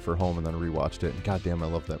bought it for home, and then rewatched it. And goddamn, I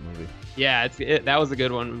love that movie. Yeah, that was a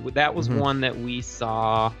good one. That was one that we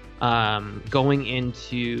saw going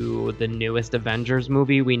into the newest Avengers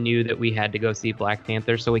movie. We knew that we had to go see Black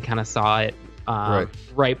Panther, so we kind of saw it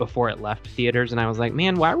right before it left theaters, and I was like,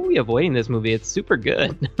 man, why were we avoiding this movie? It's super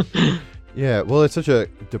good. Yeah, well, it's such a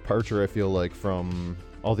departure, I feel like, from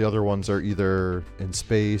all the other ones are either in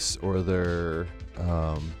space or they're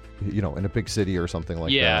in a big city or something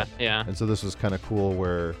like that. Yeah. And so this was kind of cool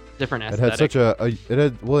where different it aesthetic. had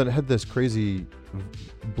it had this crazy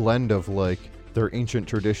blend of like their ancient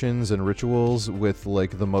traditions and rituals with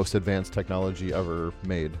like the most advanced technology ever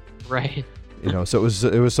made. Right. So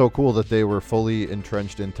it was so cool that they were fully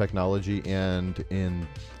entrenched in technology and in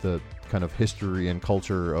the kind of history and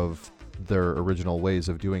culture of their original ways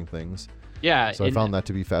of doing things. Yeah. So I found that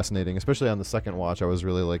to be fascinating, especially on the second watch. I was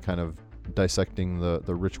really like kind of dissecting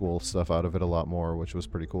the ritual stuff out of it a lot more, which was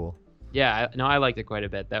pretty cool. Yeah, no, I liked it quite a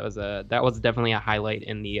bit. That was definitely a highlight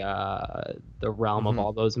in the realm of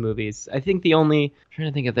all those movies. I think I'm trying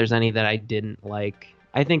to think if there's any that I didn't like.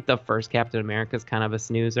 I think the first Captain America is kind of a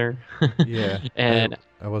snoozer. Yeah, and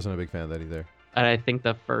I wasn't a big fan of that either. And I think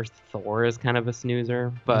the first Thor is kind of a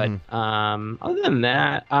snoozer. But other than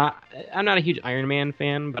that, I'm not a huge Iron Man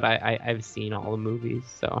fan, but I've seen all the movies.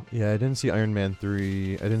 So Yeah, I didn't see Iron Man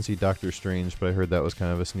 3. I didn't see Doctor Strange, but I heard that was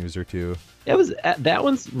kind of a snoozer too. that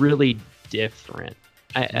one's really different.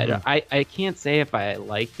 I can't say if I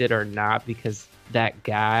liked it or not because that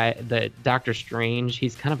guy, the Doctor Strange,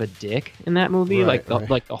 he's kind of a dick in that movie, right.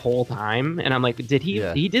 like the whole time. And I'm like, did he?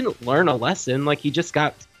 Yeah. He didn't learn a lesson. Like he just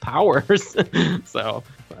got powers. So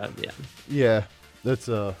yeah. Yeah, that's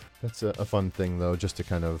a fun thing though, just to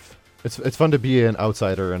kind of it's fun to be an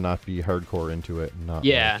outsider and not be hardcore into it, and not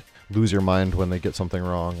like, lose your mind when they get something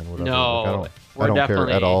wrong and whatever. No, like, I don't care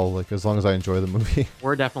at all. Like as long as I enjoy the movie.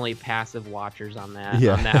 We're definitely passive watchers on that.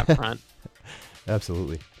 Yeah. On that front.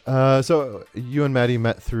 Absolutely. So you and Maddie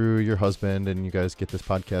met through your husband, and you guys get this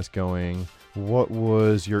podcast going. What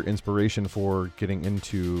was your inspiration for getting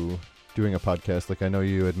into doing a podcast? Like I know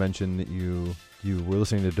you had mentioned that you were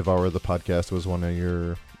listening to Devour the Podcast was one of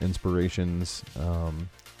your inspirations.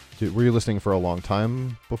 Were you listening for a long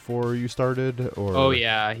time before you started? Or? Oh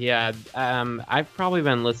yeah. I've probably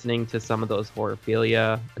been listening to some of those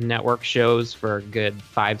Horophilia network shows for a good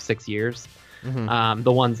 5-6 years.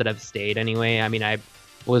 The ones that have stayed anyway. I mean, I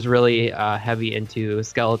was really heavy into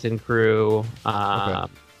Skeleton Crew,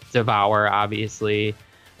 Devour, obviously.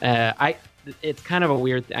 It's kind of a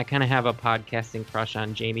weird. I kind of have a podcasting crush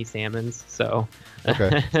on Jamie Sammons, so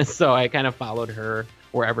so I kind of followed her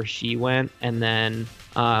wherever she went. And then,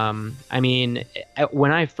 I mean,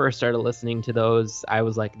 when I first started listening to those, I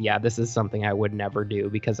was like, yeah, this is something I would never do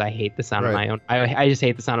because I hate the sound of my own. I just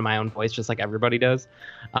hate the sound of my own voice, just like everybody does.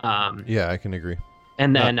 Yeah, I can agree.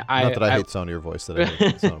 And then not that I hate the sound of your voice, that I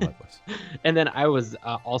hate the sound of my voice. And then I was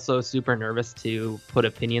also super nervous to put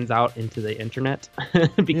opinions out into the internet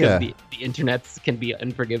because the internet can be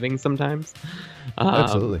unforgiving sometimes.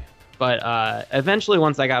 Absolutely. But eventually,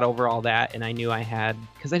 once I got over all that, and I knew I had,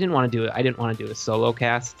 because I didn't want to do a solo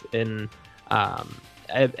cast, and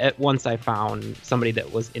once I found somebody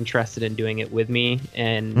that was interested in doing it with me,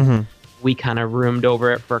 and we kind of roomed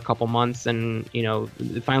over it for a couple months, and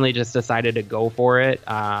finally just decided to go for it.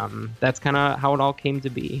 That's kind of how it all came to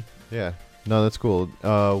be. Yeah, no, that's cool.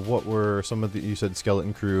 What were some of you said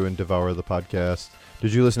Skeleton Crew and Devour the Podcast?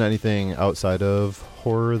 Did you listen to anything outside of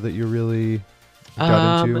horror that you really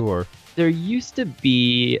got into, or? There used to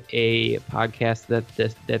be a podcast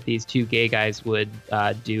that these two gay guys would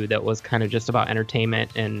do that was kind of just about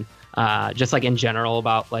entertainment and just like in general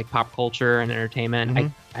about like pop culture and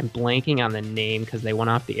entertainment. I'm blanking on the name because they went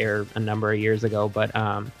off the air a number of years ago, but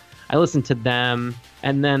I listened to them.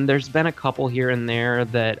 And then there's been a couple here and there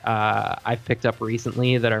that I've picked up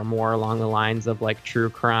recently that are more along the lines of like true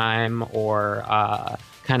crime or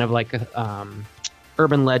kind of like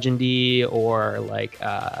urban legendy or like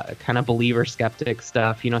kind of believer skeptic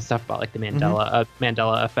stuff, stuff about like the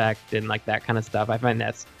Mandela effect and like that kind of stuff. I find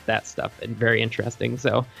that stuff very interesting.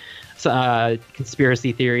 So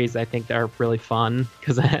conspiracy theories, I think they're really fun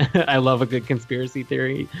because I love a good conspiracy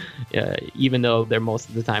theory. Even though they're most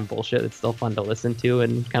of the time bullshit, it's still fun to listen to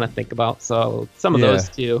and kind of think about. So some of those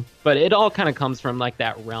too, but it all kind of comes from like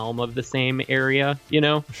that realm of the same area,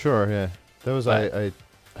 Sure, yeah. That was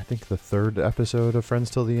I think the third episode of Friends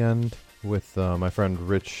Till the End with my friend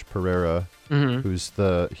Rich Pereira, he's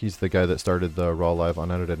the guy that started the Raw Live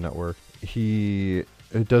Unedited network. He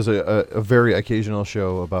does a very occasional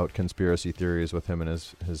show about conspiracy theories with him and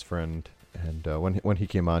his friend. And when he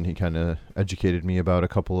came on, he kind of educated me about a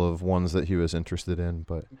couple of ones that he was interested in.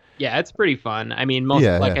 But yeah, it's pretty fun. I mean,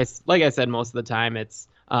 I said, most of the time it's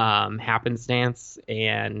happenstance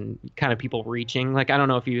and kind of people reaching. Like I don't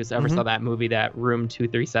know if you ever saw that movie, that Room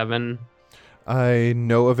 237. I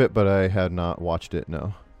know of it, but I had not watched it.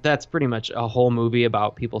 No. That's pretty much a whole movie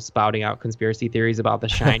about people spouting out conspiracy theories about The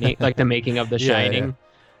Shining, like the making of The Shining.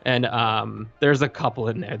 Yeah. And there's a couple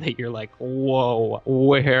in there that you're like, whoa,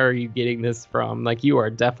 where are you getting this from? Like you are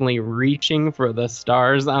definitely reaching for the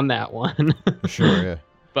stars on that one. Sure, yeah.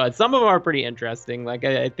 But some of them are pretty interesting. Like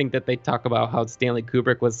I think that they talk about how Stanley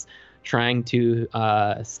Kubrick was trying to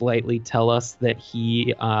slightly tell us that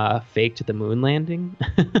he faked the moon landing.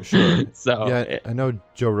 Sure. So yeah, I know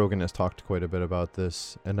Joe Rogan has talked quite a bit about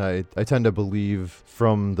this, and I tend to believe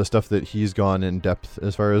from the stuff that he's gone in depth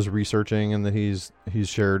as far as researching and that he's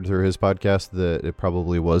shared through his podcast that it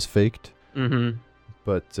probably was faked. Mm-hmm.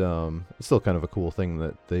 But it's still kind of a cool thing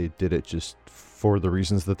that they did it just for the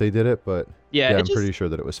reasons that they did it. But Yeah, I'm pretty sure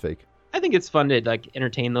that it was fake. I think it's fun to like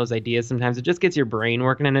entertain those ideas. Sometimes it just gets your brain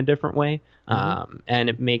working in a different way, and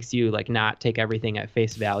it makes you like not take everything at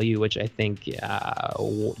face value, which I think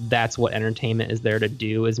that's what entertainment is there to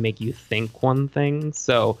do, is make you think one thing.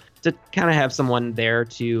 So to kind of have someone there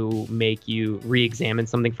to make you re-examine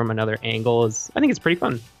something from another angle I think it's pretty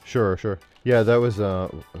fun. Sure. Yeah, that was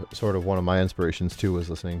sort of one of my inspirations too, was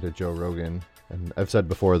listening to Joe Rogan. And I've said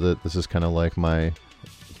before that this is kind of like my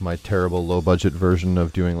terrible low budget version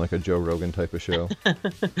of doing like a Joe Rogan type of show.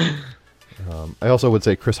 I also would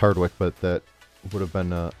say Chris Hardwick, but that would have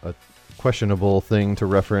been a questionable thing to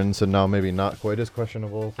reference, and now maybe not quite as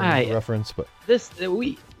questionable thing to reference. But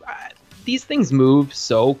these things move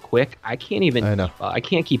so quick. I can't even. I know. I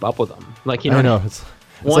can't keep up with them. Like, you know. I know. It's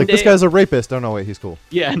one like, this day- guy's a rapist. Oh no, wait, he's cool.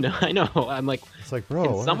 Yeah, no, I know. I'm like, It's like, bro.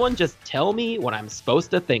 can what? someone just tell me what I'm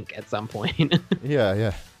supposed to think at some point?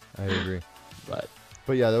 Yeah, I agree.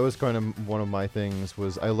 But yeah, that was kind of one of my things.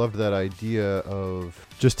 Was I loved that idea of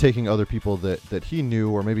just taking other people that he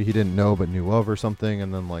knew, or maybe he didn't know but knew of or something,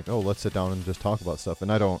 and then like, oh, let's sit down and just talk about stuff.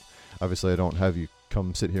 And I don't have you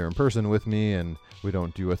come sit here in person with me, and we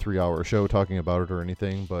don't do a 3-hour show talking about it or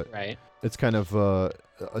anything, but right. it's kind of a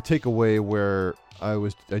takeaway where I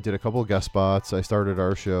did a couple of guest spots. I started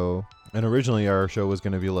our show, and originally our show was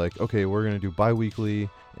going to be like, okay, we're going to do bi-weekly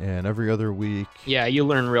and every other week. Yeah, you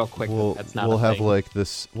learn real quick that that's not. We'll a have thing. like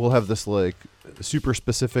this. We'll have this like super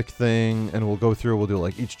specific thing, and we'll go through. We'll do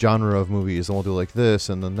like each genre of movies, and we'll do like this,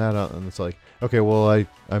 and then that, and it's like, okay, well,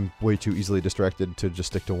 I'm way too easily distracted to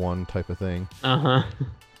just stick to one type of thing.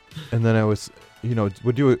 And then I was,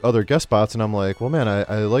 would do other guest spots, and I'm like, well, man,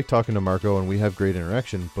 I like talking to Marco, and we have great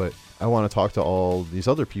interaction, but I want to talk to all these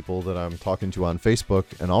other people that I'm talking to on Facebook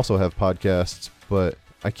and also have podcasts, but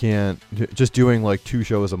I can't, just doing like 2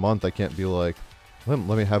 shows a month, I can't be like, let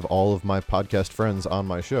me have all of my podcast friends on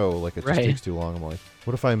my show. Like, it just Right. takes too long. I'm like,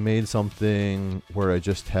 what if I made something where I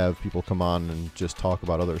just have people come on and just talk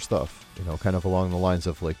about other stuff? Kind of along the lines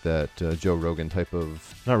of like that Joe Rogan type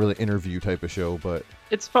of, not really interview type of show, but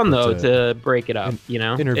It's fun though It's to break it up.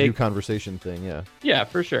 interview conversation thing. Yeah. Yeah,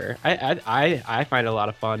 for sure. I find it a lot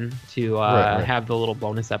of fun to Right. have the little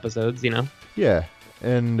bonus episodes. Yeah.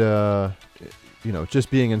 And,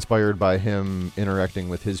 just being inspired by him interacting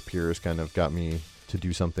with his peers kind of got me to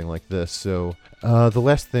do something like this. So the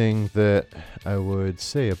last thing that I would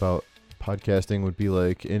say about podcasting would be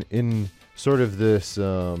like in sort of this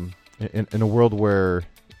in a world where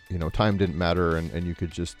time didn't matter, and you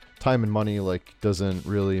could just, time and money like doesn't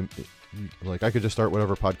really, like, I could just start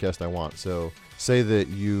whatever podcast I want. So say that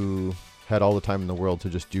you had all the time in the world to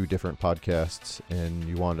just do different podcasts and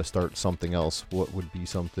you wanted to start something else, what would be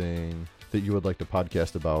something that you would like to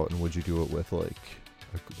podcast about, and would you do it with like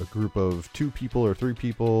a group of 2 people or 3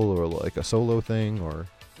 people, or like a solo thing, or?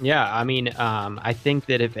 Yeah, I mean, I think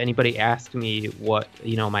that if anybody asked me what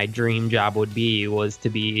my dream job would be, was to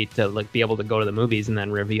be able to go to the movies and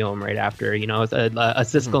then review them right after. It's a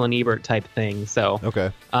Siskel and Ebert type thing. So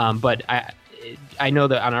Okay. but I know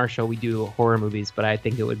that on our show we do horror movies, but I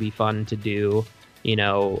think it would be fun to do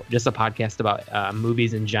just a podcast about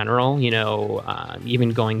movies in general. Even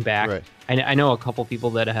going back. Right. I know a couple people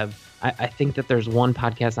that have. I think that there's one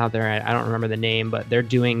podcast out there. I don't remember the name, but they're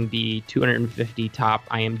doing the 250 top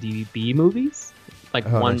IMDb movies, like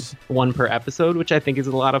Nice. one per episode, which I think is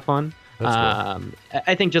a lot of fun. That's cool.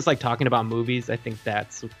 I think just like talking about movies, I think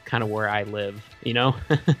that's kind of where I live.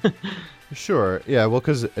 Sure. Yeah. Well,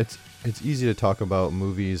 because it's easy to talk about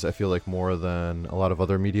movies, I feel like, more than a lot of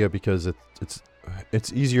other media, because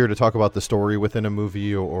it's easier to talk about the story within a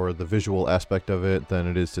movie or the visual aspect of it than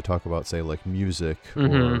it is to talk about, say, like music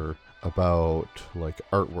or about like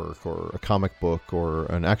artwork or a comic book or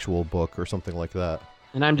an actual book or something like that.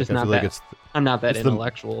 And I'm just Like, I not feel that. like I'm not that it's the-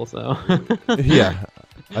 intellectual, so. Yeah,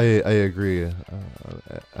 I agree.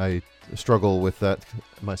 I struggle with that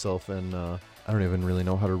myself, and I don't even really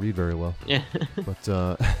know how to read very well. Yeah.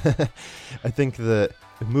 But I think that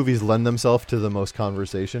movies lend themselves to the most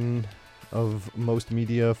conversation of most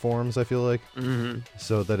media forms, I feel like.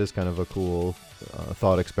 So that is kind of a cool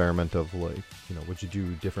thought experiment of like, would you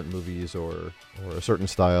do different movies or a certain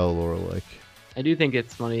style, or like... I do think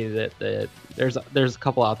it's funny that there's a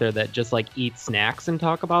couple out there that just like eat snacks and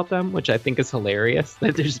talk about them, which I think is hilarious.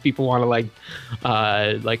 That there's people want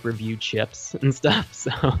to like review chips and stuff.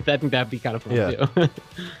 So I think that'd be kind of fun too.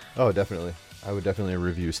 Oh, definitely. I would definitely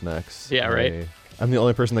review snacks. Yeah, right. I'm the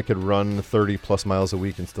only person that could run 30 plus miles a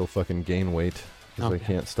week and still fucking gain weight because I Okay.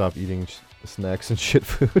 can't stop eating snacks and shit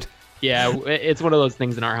food. Yeah, it's one of those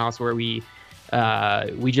things in our house where we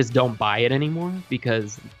we just don't buy it anymore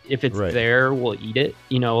because if it's Right. there, we'll eat it.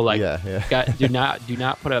 Yeah. do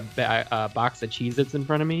not put a box of Cheez-Its in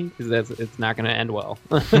front of me because it's not going to end well.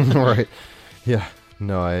 Right. Yeah.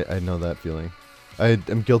 No, I know that feeling. I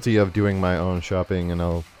am guilty of doing my own shopping, and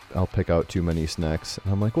I'll pick out too many snacks.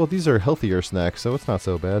 And I'm like, well, these are healthier snacks, so it's not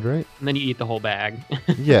so bad, right? And then you eat the whole bag.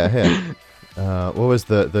 Yeah. What was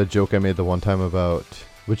the joke I made the one time about,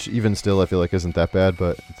 which even still I feel like isn't that bad,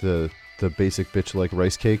 but the basic bitch like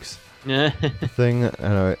rice cakes thing,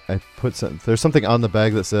 and I put there's something on the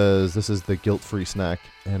bag that says this is the guilt-free snack,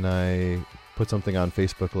 and I put something on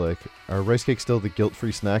Facebook like, are rice cakes still the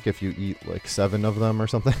guilt-free snack if you eat like 7 of them or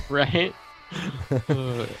something? Right?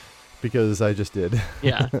 Because I just did.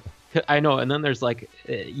 Yeah. I know. And then there's like,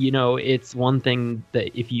 it's one thing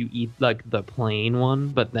that if you eat like the plain one,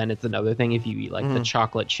 but then it's another thing if you eat like the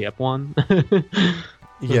chocolate chip one.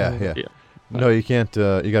 Yeah. No, you can't.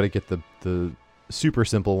 You got to get the super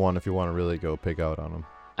simple one if you want to really go pig out on them.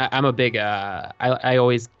 I'm a big. I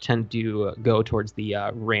always tend to go towards the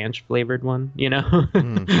ranch flavored one.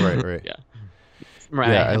 Right. Yeah.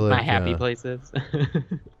 I like, My happy places.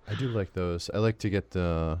 I do like those. I like to get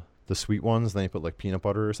the sweet ones. Then you put like peanut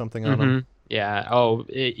butter or something on them. Yeah. Oh,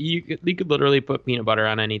 you could literally put peanut butter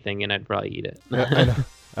on anything, and I'd probably eat it. Yeah, I know.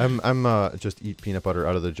 I'm just eat peanut butter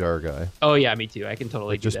out of the jar guy. Oh yeah, me too. I can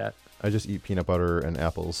totally do just- that. I just eat peanut butter and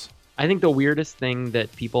apples. I think the weirdest thing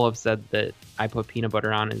that people have said that I put peanut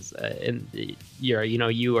butter on is, and you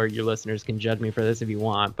or your listeners can judge me for this if you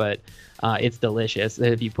want, but it's delicious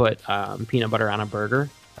if you put peanut butter on a burger.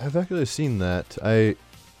 I've actually seen that. I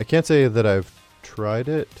can't say that I've tried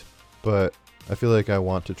it, but I feel like I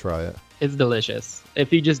want to try it. It's delicious.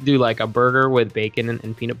 If you just do like a burger with bacon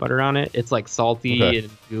and peanut butter on it, it's like salty Okay. and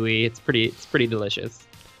gooey. It's pretty delicious.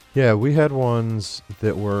 Yeah, we had ones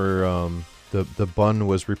that were the bun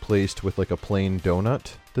was replaced with like a plain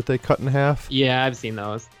donut that they cut in half. Yeah, I've seen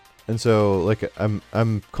those. And so like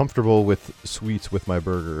I'm comfortable with sweets with my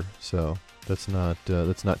burger, so that's not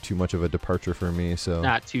too much of a departure for me. So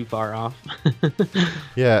Not too far off.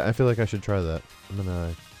 yeah, I feel like I should try that. I'm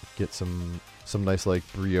gonna get some nice like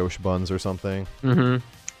brioche buns or something. Mm-hmm.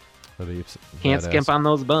 That'd be Can't badass. skimp on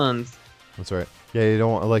those buns. That's right. Yeah, you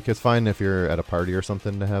don't want, like, it's fine if you're at a party or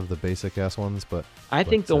something to have the basic ass ones, but I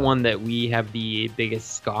think the But, one that we have the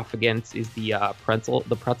biggest scoff against is the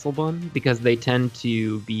pretzel bun, because they tend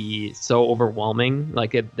to be so overwhelming.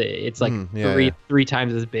 Like it's like yeah. three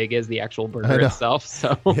times as big as the actual I burger know. itself.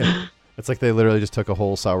 So yeah. It's like they literally just took a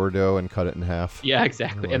whole sourdough and cut it in half. yeah,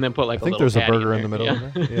 exactly. And then put like I think little there's a patty burger in the there. middle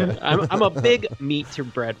of there. Yeah. I'm a big meat to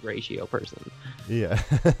bread ratio person. Yeah,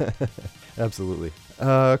 absolutely.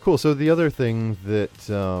 Cool. So the other thing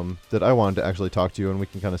that I wanted to actually talk to you, and we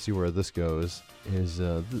can kind of see where this goes, is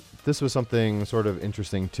this was something sort of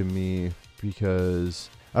interesting to me because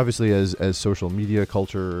obviously as social media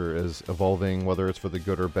culture is evolving, whether it's for the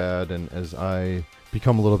good or bad, and as I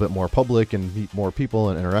become a little bit more public and meet more people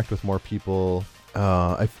and interact with more people,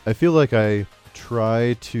 I feel like I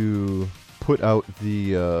try to put out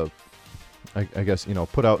the I guess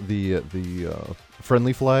put out the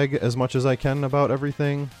friendly flag as much as I can about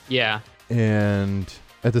everything, Yeah. and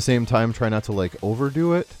at the same time try not to like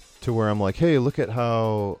overdo it to where I'm like, hey, look at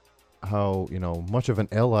how much of an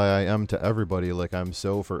ally I am to everybody. Like, I'm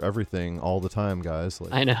so for everything all the time, guys.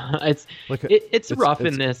 Like, I know it's like it's rough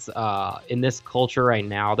in this culture right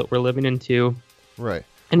now that we're living in too. right.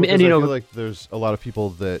 And Well, and 'cause you I know feel like there's a lot of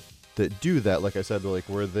people that do that. Like I said, like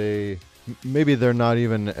where they maybe they're not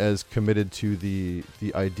even as committed to the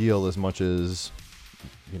ideal as much as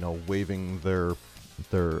waving their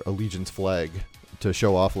allegiance flag to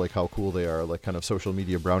show off like how cool they are, like kind of social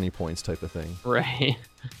media brownie points type of thing. Right.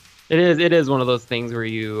 It is one of those things where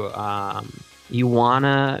you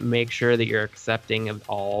wanna make sure that you're accepting of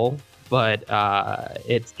all, but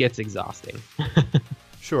it gets exhausting.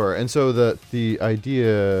 Sure. And so the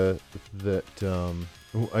idea that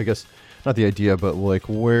I guess not the idea, but like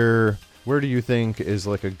where do you think is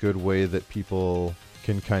like a good way that people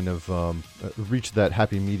can kind of reach that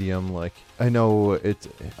happy medium? Like, I know it,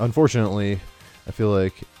 unfortunately, I feel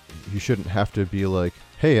like you shouldn't have to be like,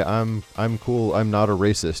 hey, I'm cool, I'm not a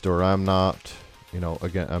racist, or I'm not,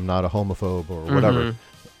 again, I'm not a homophobe or whatever.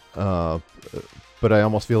 But I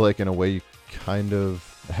almost feel like in a way you kind of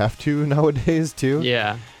have to nowadays too.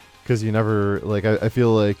 Yeah. Because you never, like, I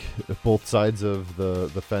feel like both sides of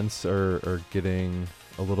the fence are getting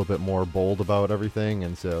a little bit more bold about everything,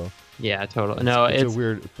 and so Yeah, totally. No, it's a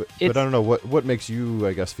weird, but I it's- don't know what makes you,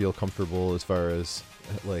 I guess, feel comfortable as far as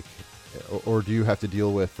like or do you have to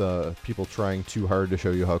deal with people trying too hard to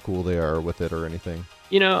show you how cool they are with it or anything?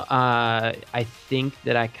 I think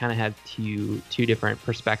that I kind of have two different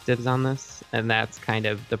perspectives on this, and that's kind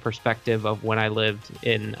of the perspective of when I lived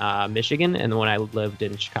in Michigan and when I lived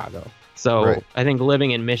in Chicago. So Right. I think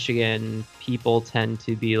living in Michigan, people tend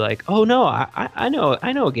to be like, "Oh no, I know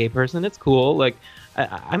a gay person. It's cool. Like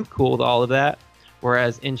I'm cool with all of that."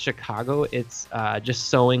 Whereas in Chicago, it's just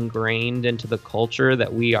so ingrained into the culture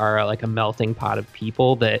that we are like a melting pot of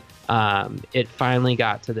people that it finally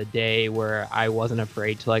got to the day where I wasn't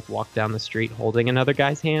afraid to like walk down the street holding another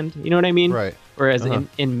guy's hand. You know what I mean? Right. Whereas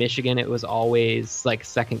in Michigan, it was always like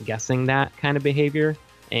second guessing that kind of behavior.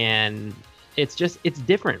 And it's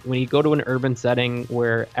different when you go to an urban setting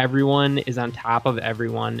where everyone is on top of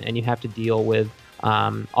everyone and you have to deal with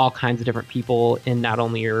all kinds of different people in not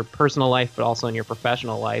only your personal life but also in your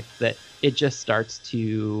professional life, that it just starts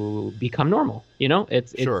to become normal.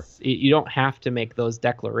 Sure. You don't have to make those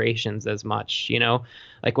declarations as much.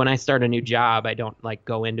 Like when I start a new job, I don't like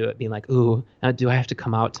go into it being like, ooh, do I have to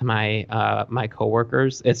come out to my my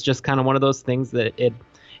coworkers? It's just kind of one of those things that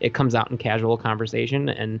it comes out in casual conversation,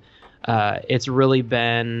 and it's really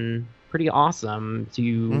been pretty awesome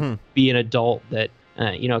to be an adult that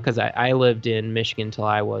because I lived in Michigan till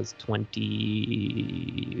I was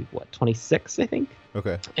 26, I think.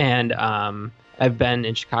 Okay. And I've been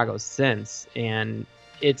in Chicago since, and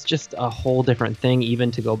it's just a whole different thing, even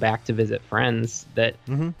to go back to visit friends, that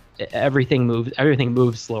everything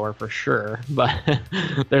moves slower for sure, but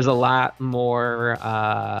there's a lot more,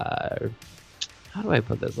 how do I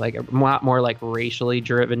put this? Like a lot more like racially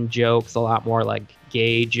driven jokes, a lot more like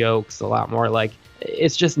gay jokes, a lot more like,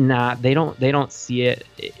 it's just not, they don't see it.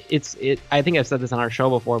 I think I've said this on our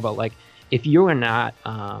show before, but like if you are not,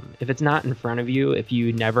 if it's not in front of you, if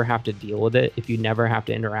you never have to deal with it, if you never have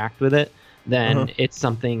to interact with it, then it's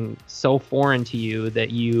something so foreign to you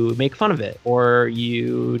that you make fun of it, or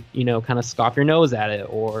you kind of scoff your nose at it,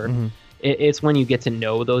 or it's when you get to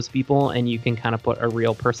know those people and you can kind of put a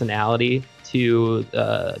real personality to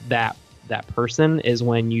that person, is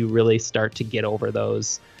when you really start to get over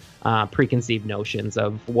those preconceived notions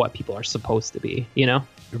of what people are supposed to be,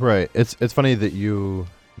 Right. It's funny that you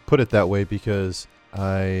put it that way, because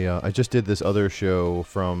I just did this other show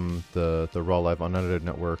from the Raw Live Unedited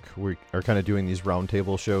Network. We are kind of doing these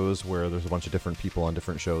roundtable shows where there's a bunch of different people on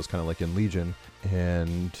different shows, kind of like in Legion,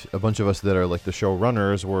 and a bunch of us that are like the show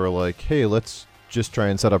runners were like, hey, let's just try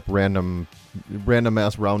and set up random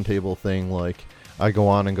ass roundtable thing. Like I go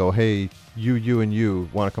on and go, hey, you and you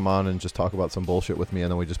want to come on and just talk about some bullshit with me,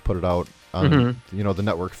 and then we just put it out on the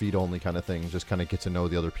network feed only kind of thing, just kind of get to know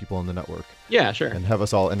the other people in the network. Yeah, sure. And have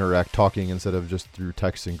us all interact talking instead of just through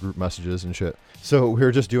text and group messages and shit. So we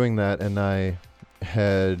were just doing that, and I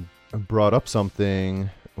had brought up something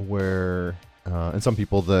where and some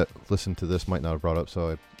people that listen to this might not have brought up,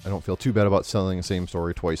 so I don't feel too bad about telling the same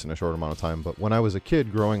story twice in a short amount of time. But when I was a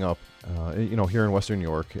kid growing up, here in Western New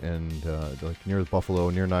York, and like near Buffalo,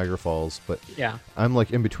 near Niagara Falls, but yeah, I'm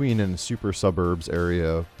like in between in super suburbs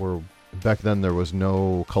area where back then there was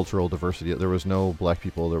no cultural diversity. There was no black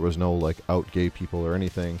people. There was no like out gay people or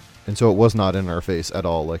anything. And so it was not in our face at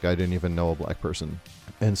all. Like I didn't even know a black person.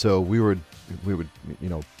 And so we would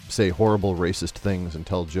say horrible racist things and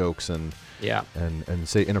tell jokes and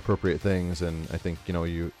say inappropriate things. And I think,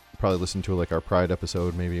 you probably listened to like our Pride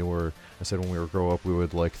episode maybe, where I said when we were grow up we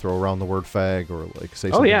would like throw around the word fag, or like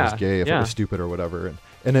say something was gay if it was stupid or whatever.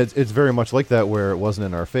 And it's very much like that, where it wasn't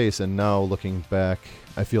in our face. And now looking back,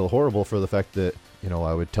 I feel horrible for the fact that,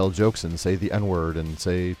 I would tell jokes and say the N-word and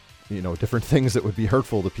say, different things that would be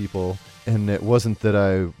hurtful to people. And it wasn't that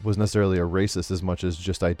I was necessarily a racist as much as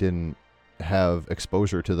just I didn't have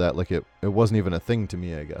exposure to that. Like it wasn't even a thing to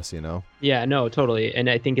me, I guess, Yeah, no, totally. And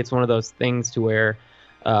I think it's one of those things to where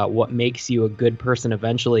what makes you a good person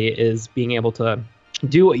eventually is being able to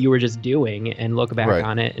do what you were just doing and look back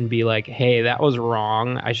on it and be like, hey, that was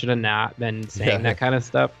wrong. I should have not been saying that kind of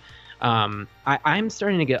stuff. I'm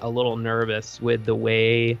starting to get a little nervous with the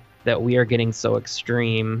way that we are getting so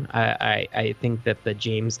extreme. I think that the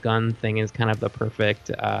James Gunn thing is kind of the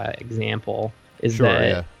perfect example.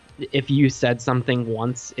 If you said something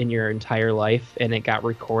once in your entire life and it got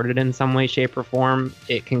recorded in some way, shape, or form,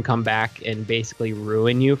 it can come back and basically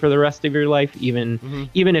ruin you for the rest of your life, even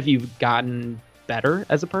if you've gotten better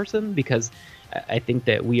as a person, because I think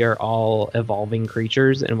that we are all evolving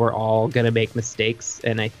creatures and we're all going to make mistakes.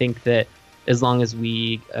 And I think that as long as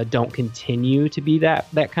we don't continue to be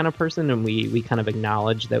that kind of person, and we kind of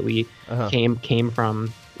acknowledge that we came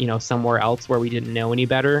from, somewhere else where we didn't know any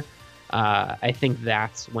better, I think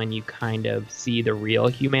that's when you kind of see the real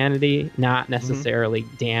humanity, not necessarily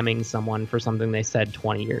damning someone for something they said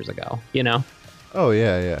 20 years ago, you know? Oh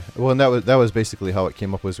yeah. Well, and that was basically how it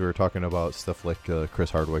came up. Was we were talking about stuff like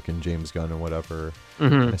Chris Hardwick and James Gunn and whatever.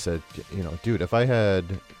 And I said, dude, if I had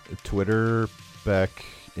Twitter back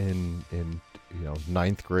in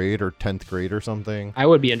ninth grade or 10th grade or something, I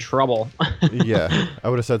would be in trouble. yeah, I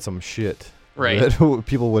would have said some shit. Right. That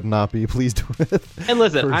people would not be pleased with. And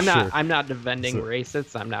listen, For sure. I'm not defending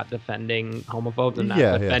racists. I'm not defending homophobes. I'm not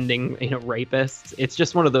Yeah, defending rapists. It's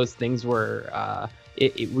just one of those things where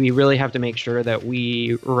we really have to make sure that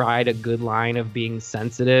we ride a good line of being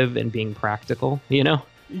sensitive and being practical.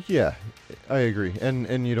 Yeah, I agree.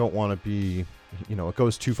 And you don't want to be, it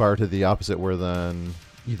goes too far to the opposite where then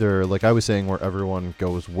either, like I was saying, where everyone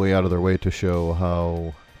goes way out of their way to show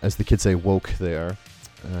how, as the kids say, woke they are.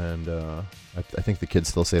 And I think the kids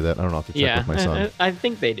still say that. I don't know, have to check with my son. I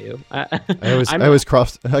think they do. I always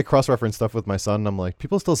cross-reference stuff with my son. And I'm like,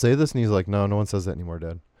 people still say this? And he's like, no one says that anymore,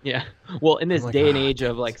 Dad. Yeah. Well, in this like, day and age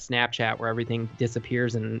of like Snapchat where everything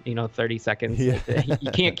disappears in 30 seconds, Yeah.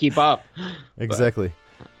 you can't keep up. Exactly.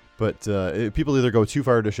 But people either go too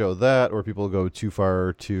far to show that, or people go too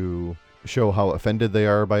far to show how offended they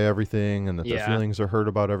are by everything and that their feelings are hurt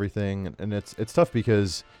about everything. And it's tough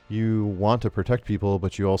because you want to protect people,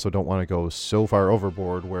 but you also don't want to go so far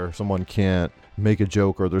overboard where someone can't make a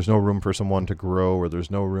joke, or there's no room for someone to grow, or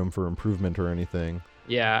there's no room for improvement or anything.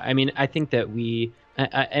 Yeah, I mean, I think that we're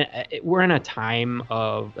in a time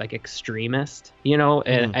of like extremist,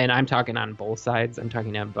 and I'm talking on both sides. I'm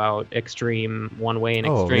talking about extreme one way and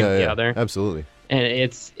extreme the other. Absolutely. And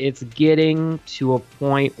it's getting to a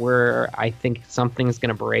point where I think something's going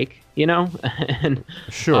to break, and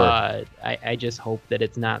sure. I just hope that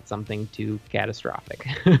it's not something too catastrophic.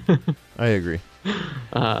 I agree.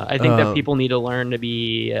 I think that people need to learn to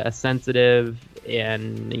be sensitive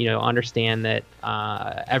and understand that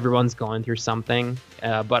everyone's going through something,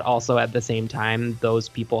 but also at the same time those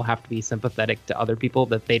people have to be sympathetic to other people,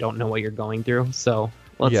 that they don't know what you're going through. So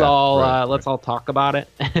let's all talk about it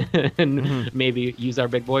and maybe use our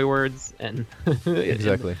big boy words and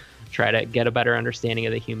exactly try to get a better understanding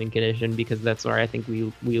of the human condition, because that's where I think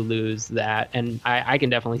we lose that. And I can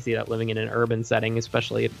definitely see that living in an urban setting,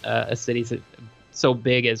 especially a city so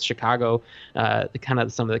big as Chicago, the kind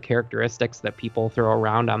of some of the characteristics that people throw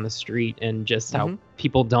around on the street, and just how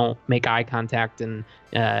people don't make eye contact, and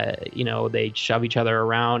they shove each other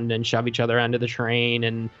around and shove each other onto the train,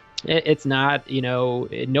 and it's not,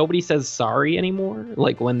 nobody says sorry anymore.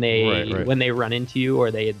 Like when they run into you,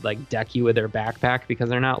 or they like deck you with their backpack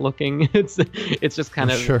because they're not looking. It's just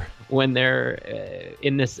kind of when they're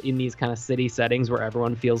in these kind of city settings where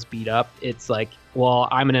everyone feels beat up. It's like, well,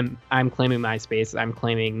 I'm claiming my space. I'm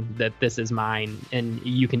claiming that this is mine, and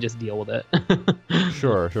you can just deal with it.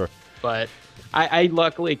 Sure. But I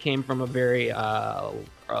luckily came from a very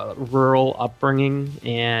rural upbringing,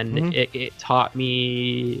 and it taught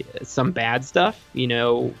me some bad stuff,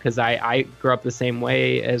 because I grew up the same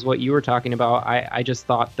way as what you were talking about. I just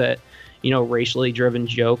thought that, racially driven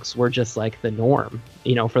jokes were just like the norm,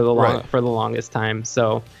 for the longest time.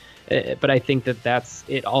 So, but I think that's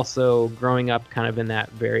it. Also, growing up kind of in that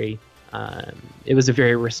very, it was a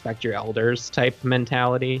very respect your elders type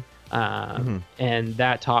mentality. And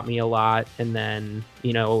that taught me a lot. And then,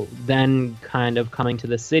 then kind of coming to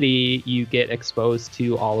the city, you get exposed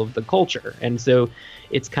to all of the culture. And so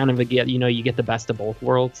it's kind of you get the best of both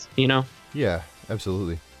worlds, Yeah,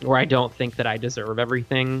 absolutely. Where I don't think that I deserve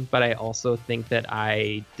everything, but I also think that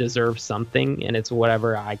I deserve something, and it's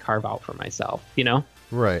whatever I carve out for myself,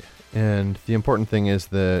 Right. And the important thing is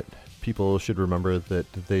that people should remember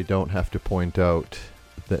that they don't have to point out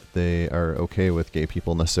that they are okay with gay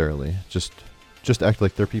people necessarily. Just act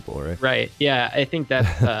like they're people, right? Right. Yeah, I think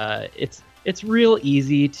that it's real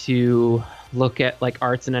easy to look at like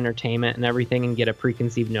arts and entertainment and everything and get a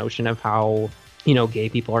preconceived notion of how gay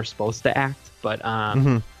people are supposed to act. But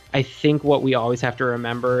I think what we always have to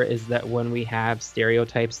remember is that when we have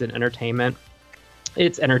stereotypes in entertainment,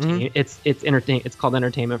 it's entertainment. It's called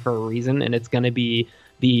entertainment for a reason, and it's going to be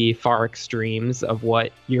the far extremes of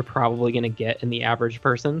what you're probably going to get in the average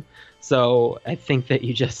person. So I think that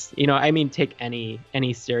you just, take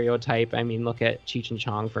any stereotype. Look at Cheech and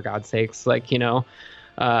Chong, for God's sakes. Like, you got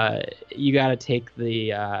to take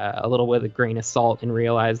a little with a grain of salt and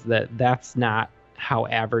realize that that's not how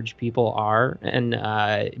average people are, and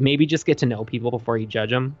maybe just get to know people before you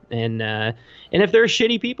judge them. And if they're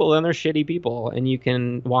shitty people, then they're shitty people, and you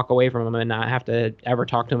can walk away from them and not have to ever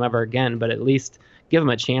talk to them ever again, but at least give them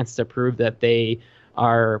a chance to prove that they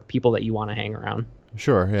are people that you want to hang around.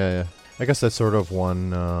 Sure. Yeah. I guess that's sort of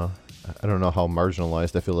one I don't know how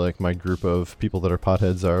marginalized I feel like my group of people that are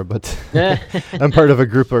potheads are, but I'm part of a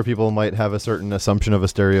group where people might have a certain assumption of a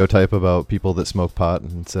stereotype about people that smoke pot,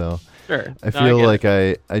 and so Sure. I feel like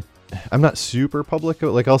I'm not super public.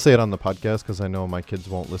 Like, I'll say it on the podcast because I know my kids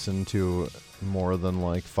won't listen to more than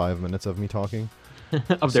like 5 minutes of me talking.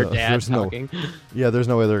 of their So dad there's talking. There's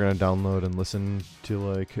no way they're going to download and listen to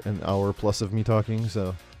like an hour plus of me talking,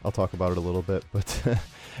 so I'll talk about it a little bit. But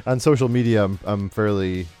on social media, I'm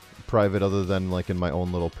fairly private, other than like in my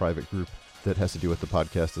own little private group that has to do with the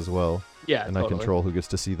podcast as well. Yeah, And totally. I control who gets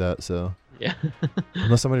to see that, so Yeah.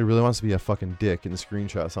 unless somebody really wants to be a fucking dick and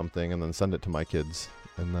screenshot something and then send it to my kids,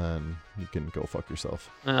 and then you can go fuck yourself.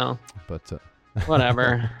 Well, But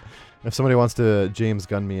whatever. if somebody wants to James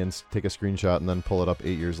gun me and take a screenshot and then pull it up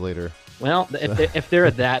 8 years later, Well, if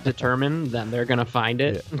they're that determined, then they're gonna find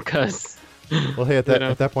it because. well, hey, at You that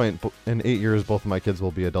know. at that point, in 8 years, both of my kids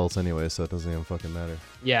will be adults anyway, so it doesn't even fucking matter.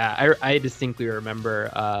 Yeah, I distinctly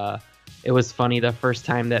remember. It was funny the first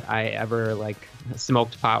time that I ever like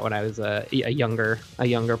smoked pot when I was a younger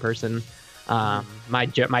person.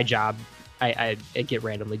 My job. I get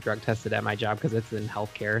randomly drug tested at my job because it's in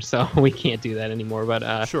healthcare, so we can't do that anymore.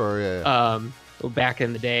 But Sure, yeah. back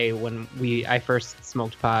in the day when I first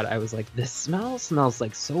smoked pot, I was like, this smells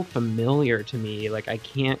like so familiar to me. Like I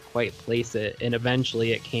can't quite place it. And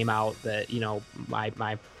eventually it came out that, my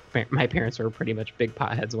parents were pretty much big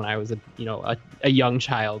potheads when I was a young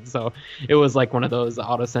child. So it was like one of those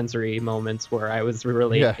autosensory moments where I was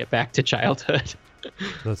relating it back to childhood.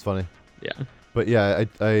 That's funny. Yeah. But yeah,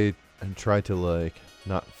 I try to like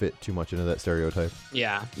not fit too much into that stereotype.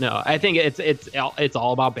 Yeah, no, I think it's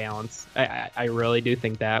all about balance. I really do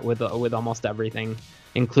think that with almost everything,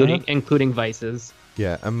 including vices.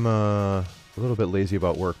 Yeah, I'm a little bit lazy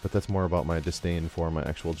about work, but that's more about my disdain for my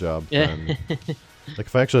actual job. Yeah. Than, like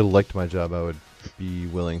if I actually liked my job, I would be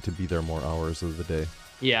willing to be there more hours of the day.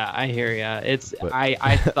 Yeah, I hear ya. But-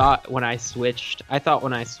 I thought when I switched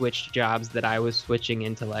jobs that I was switching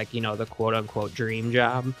into like, the quote unquote dream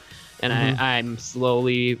job. And I'm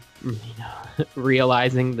slowly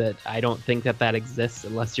realizing that I don't think that exists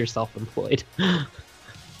unless you're self-employed.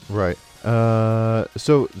 Right.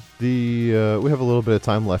 So we have a little bit of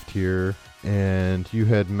time left here, and you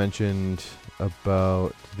had mentioned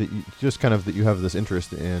about that you have this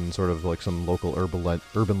interest in sort of like some local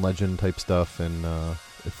urban legend type stuff and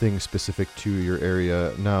things specific to your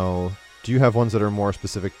area. Now, do you have ones that are more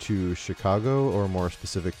specific to Chicago or more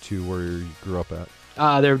specific to where you grew up at?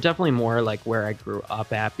 They're definitely more like where I grew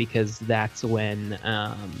up at, because that's when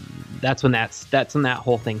that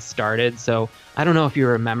whole thing started. So I don't know if you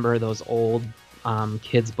remember those old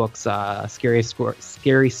kids books, scary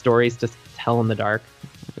stories to tell in the dark.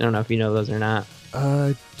 I don't know if you know those or not.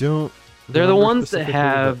 I don't. They're the remember ones that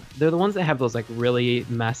specifically, have those like really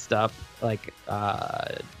messed up like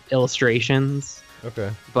illustrations. Okay.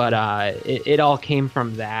 But it all came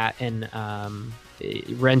from that, and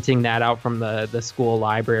renting that out from the school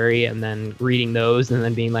library, and then reading those, and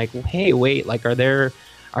then being like, hey, wait, like are there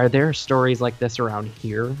stories like this around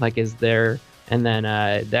here? Like, is there? And then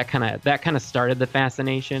that kind of started the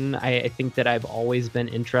fascination. I think that I've always been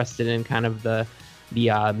interested in kind of the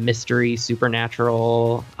mystery,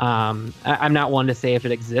 supernatural. I'm not one to say if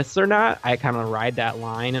it exists or not. I kind of ride that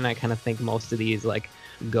line, and I kind of think most of these like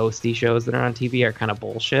ghosty shows that are on TV are kind of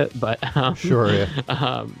bullshit. But Sure, yeah.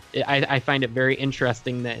 I find it very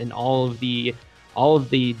interesting that in all of the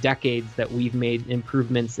decades that we've made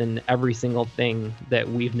improvements in every single thing, that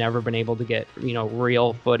we've never been able to get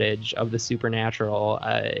real footage of the supernatural.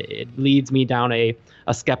 It leads me down a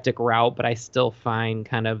skeptic route, but I still find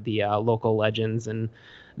kind of the local legends and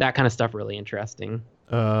that kind of stuff really interesting.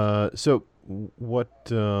 So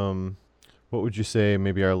what would you say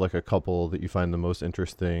maybe are like a couple that you find the most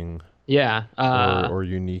interesting Yeah. or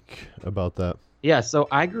unique about that? Yeah, so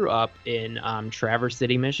I grew up in Traverse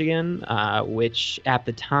City, Michigan, which at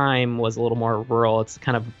the time was a little more rural. It's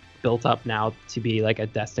kind of built up now to be like a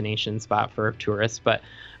destination spot for tourists. But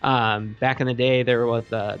back in the day,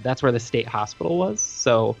 that's where the state hospital was.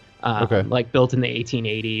 So like built in the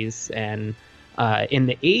 1880s, and in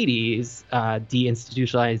the 80s,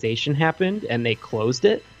 deinstitutionalization happened and they closed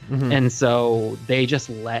it. Mm-hmm. And so they just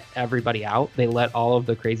let everybody out. They let all of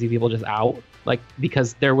the crazy people just out, like,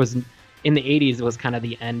 because there was, in the 80s, it was kind of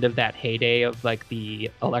the end of that heyday of like the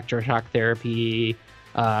electroshock therapy,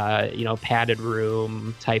 padded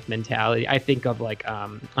room type mentality. I think of like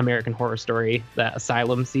American Horror Story, that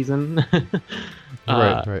asylum season.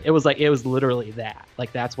 Right. It was literally that.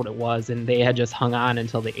 Like, that's what it was. And they had just hung on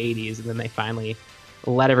until the 80s, and then they finally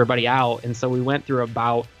let everybody out. And so we went through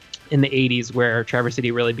about in the 80s where Traverse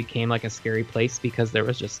City really became like a scary place because there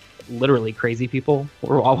was just literally crazy people who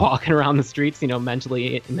were all walking around the streets,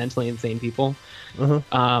 mentally insane people.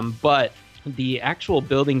 But the actual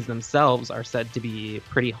buildings themselves are said to be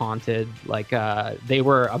pretty haunted. Like they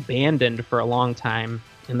were abandoned for a long time,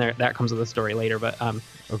 and that comes with a story later. But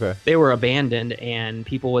Okay. they were abandoned, and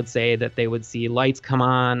people would say that they would see lights come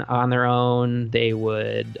on their own. They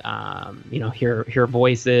would, hear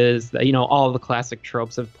voices. All the classic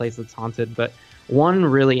tropes of a place that's haunted. But one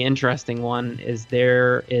really interesting one is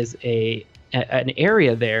there is an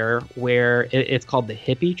area there where it's called the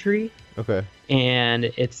hippie tree. Okay. And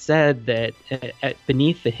it's said that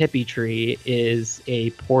beneath the hippie tree is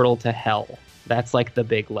a portal to hell. That's like the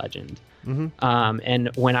big legend.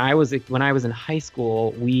 And when I was in high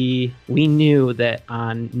school, we knew that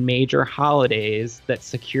on major holidays that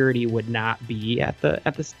security would not be at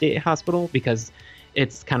the state hospital because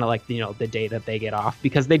it's kind of like the day that they get off,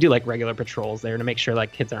 because they do like regular patrols there to make sure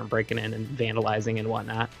like kids aren't breaking in and vandalizing and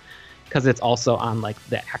whatnot. Because it's also on like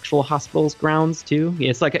the actual hospital's grounds too.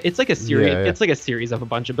 It's like a series. Yeah. It's like a series of a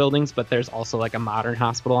bunch of buildings, but there's also like a modern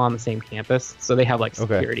hospital on the same campus, so they have like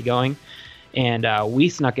security going. And we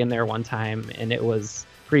snuck in there one time, and it was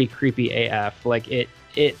pretty creepy AF. Like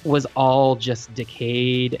it was all just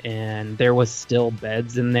decayed, and there was still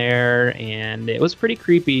beds in there, and it was pretty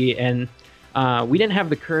creepy. And we didn't have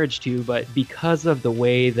the courage to, but because of the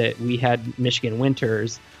way that we had Michigan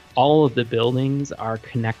winters, all of the buildings are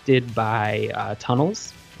connected by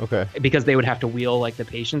tunnels. Okay. Because they would have to wheel like the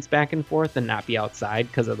patients back and forth and not be outside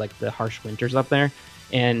because of like the harsh winters up there.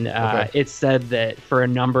 And it's said that for a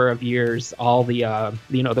number of years, all the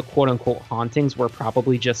the quote unquote hauntings were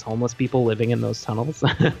probably just homeless people living in those tunnels.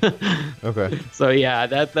 Okay. So yeah,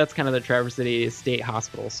 that's kind of the Traverse City State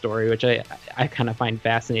Hospital story, which I kind of find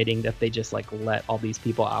fascinating that they just like let all these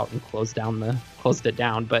people out and closed it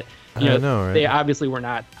down. But right? They obviously were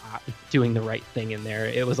not doing the right thing in there.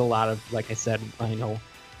 It was a lot of, like I said,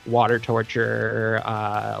 water torture,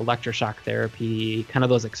 electroshock therapy, kind of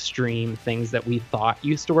those extreme things that we thought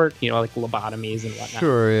used to work, like lobotomies and whatnot.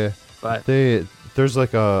 Sure, yeah. But there's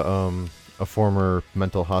like a former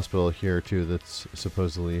mental hospital here too that's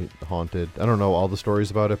supposedly haunted. I don't know all the stories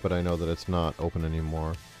about it, but I know that it's not open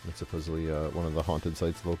anymore. It's supposedly one of the haunted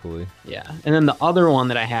sites locally. Yeah, and then the other one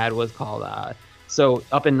that I had was called so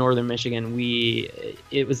up in northern Michigan,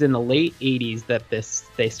 it was in the late 80s that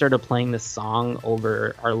they started playing this song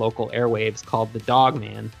over our local airwaves called The Dog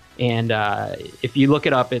Man. And if you look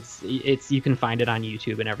it up, it's you can find it on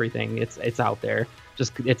YouTube and everything. It's out there.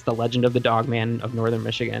 It's the legend of the Dog Man of northern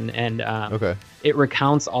Michigan. And it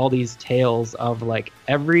recounts all these tales of like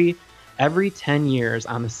every 10 years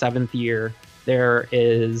on the 7th year, there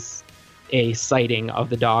is a sighting of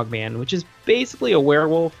the Dog Man, which is basically a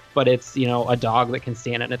werewolf, but it's a dog that can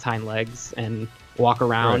stand on its hind legs and walk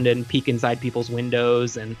around and peek inside people's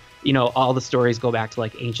windows, and all the stories go back to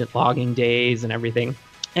like ancient logging days and everything.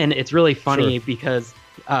 And it's really funny because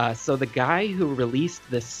so the guy who released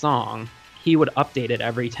this song, he would update it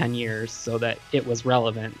every 10 years so that it was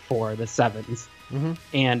relevant for the 7s.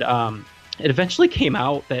 And it eventually came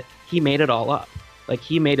out that he made it all up. Like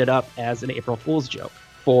he made it up as an April Fool's joke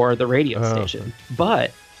for the radio station.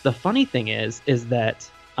 But the funny thing is that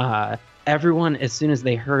everyone, as soon as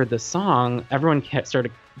they heard the song, everyone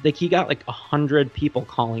started, like, he got like 100 people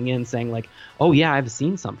calling in saying like, oh yeah, I've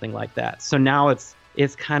seen something like that. So now it's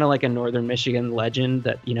kind of like a northern Michigan legend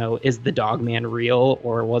that, is the Dog Man real,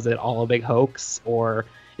 or was it all a big hoax, or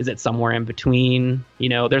is it somewhere in between?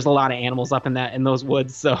 There's a lot of animals up in those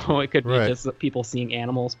woods, so it could be just people seeing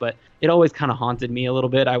animals. But it always kind of haunted me a little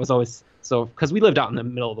bit. I was always because we lived out in the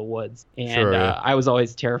middle of the woods, and I was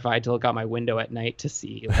always terrified to look out my window at night to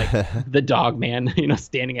see like the Dog Man,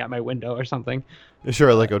 standing at my window or something.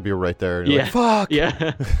 Sure, like it would be right there. And you're like, fuck.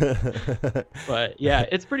 Yeah. But yeah,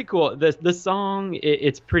 it's pretty cool. The song,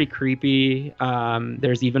 it's pretty creepy.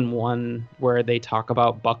 There's even one where they talk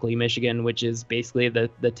about Buckley, Michigan, which is basically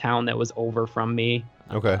the town that was over from me.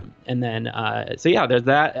 Okay. And then so yeah, there's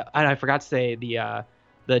that. And I forgot to say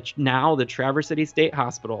the Traverse City State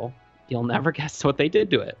Hospital. You'll never guess what they did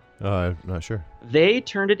to it. I'm not sure. They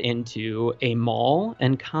turned it into a mall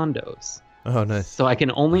and condos. Oh, nice. So I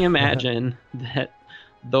can only imagine that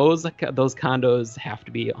those condos have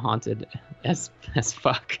to be haunted as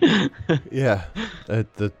fuck. Yeah,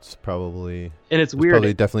 that's probably. And it's weird.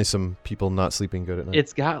 Probably definitely some people not sleeping good at night.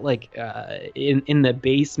 It's got like in the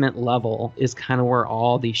basement level is kind of where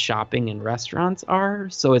all the shopping and restaurants are.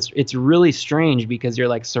 So it's really strange because you're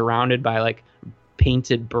like surrounded by like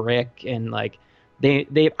painted brick and like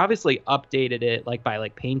they obviously updated it like by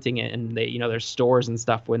like painting it, and they, there's stores and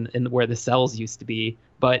stuff where the cells used to be,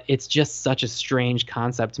 but it's just such a strange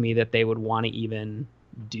concept to me that they would want to even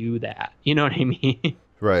do that. You know what I mean?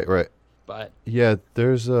 Right. But Yeah,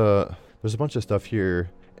 there's a bunch of stuff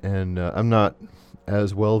here, and I'm not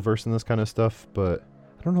as well versed in this kind of stuff, but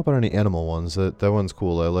I don't know about any animal ones. That one's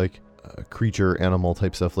cool. I like creature animal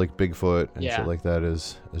type stuff like Bigfoot and shit like that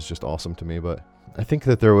is just awesome to me. But I think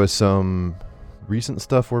that there was some recent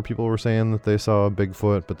stuff where people were saying that they saw a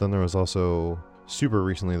Bigfoot, but then there was also super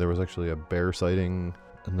recently there was actually a bear sighting,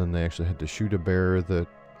 and then they actually had to shoot a bear that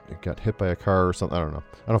got hit by a car or something. I don't know.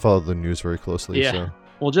 I don't follow the news very closely. Yeah. So.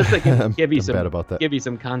 Well, just to give you I'm bad about that. give you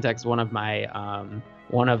some context, one of my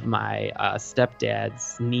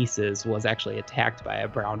stepdad's nieces was actually attacked by a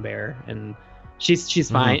brown bear, and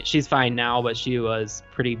she's fine. Mm-hmm. She's fine now, but she was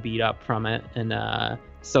pretty beat up from it, and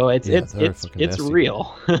so it's nasty.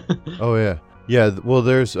 real. Oh yeah. Well,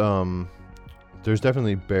 there's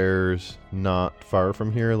definitely bears not far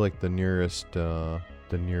from here, like the nearest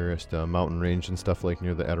mountain range and stuff, like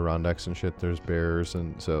near the Adirondacks and shit. There's bears,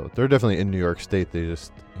 and so they're definitely in New York State. They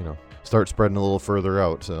just start spreading a little further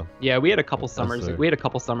out. So yeah, we had a couple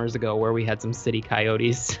summers ago where we had some city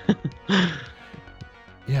coyotes.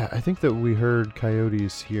 Yeah, I think that we heard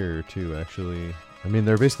coyotes here too, actually. I mean,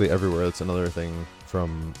 they're basically everywhere. That's another thing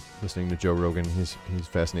from listening to Joe Rogan. He's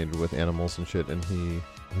fascinated with animals and shit, and he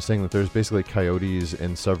was saying that there's basically coyotes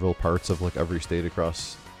in several parts of like every state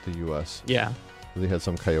across the U.S. Yeah. They had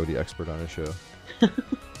some coyote expert on his show.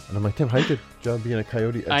 And I'm like, Tim, how you get a job being a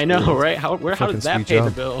coyote expert? I know, right? How does that pay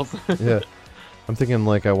the bills? Yeah. I'm thinking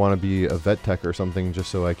like I want to be a vet tech or something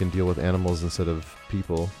just so I can deal with animals instead of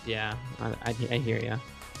people. Yeah, I hear you.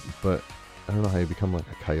 But I don't know how you become like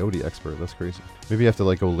a coyote expert. That's crazy. Maybe you have to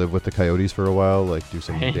like go live with the coyotes for a while, like do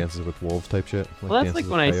some dances with wolves type shit. Well, that's like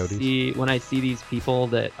when I see these people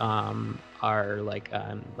that are like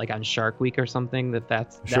on Shark Week or something.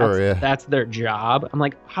 That's their job. I'm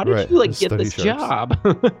like, how did you like get this job?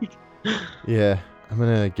 Yeah, I'm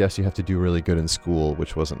gonna guess you have to do really good in school,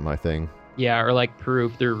 which wasn't my thing. Yeah, or like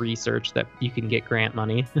prove through research that you can get grant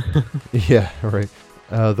money. Yeah, right.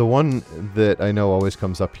 The one that I know always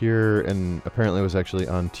comes up here, and apparently was actually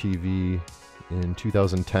on TV in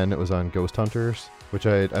 2010. It was on Ghost Hunters, which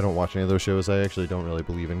I don't watch any of those shows. I actually don't really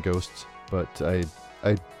believe in ghosts, but I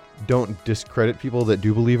don't discredit people that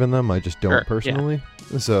do believe in them. I just don't personally.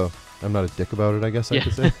 Yeah. So I'm not a dick about it, I guess I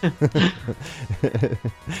could say.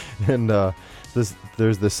 And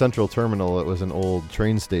there's this Central Terminal. It was an old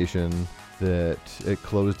train station that it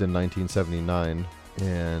closed in 1979,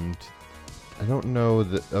 and I don't know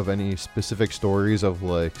of any specific stories of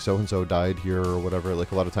like so and so died here or whatever.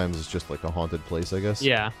 Like a lot of times it's just like a haunted place, I guess.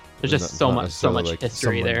 Yeah, there's just so much like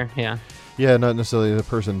history there. Yeah. Yeah, not necessarily the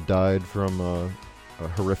person died from a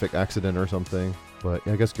horrific accident or something, but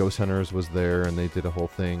I guess Ghost Hunters was there and they did a whole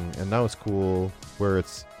thing, and now it's cool where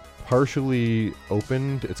it's partially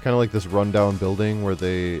opened. It's kind of like this rundown building where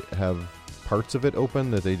they have parts of it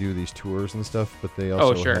open that they do these tours and stuff, but they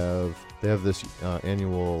also have this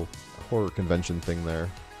annual horror convention thing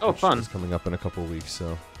there. Oh, fun! It's coming up in a couple of weeks,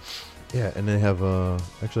 so yeah. And they have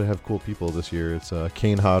actually have cool people this year. It's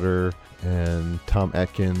Kane Hodder and Tom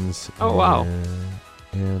Atkins. Oh, wow!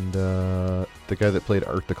 And the guy that played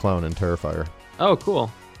Art the Clown in Terrifier. Oh,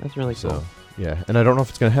 cool! That's really cool. Yeah, and I don't know if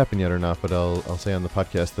it's gonna happen yet or not, but I'll say on the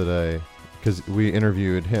podcast that because we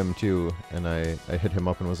interviewed him too, and I hit him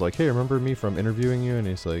up and was like, hey, remember me from interviewing you? And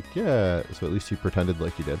he's like, yeah. So at least he pretended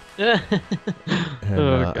like he did. And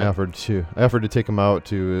I offered to take him out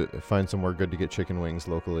to find somewhere good to get chicken wings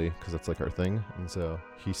locally, because that's like our thing. And so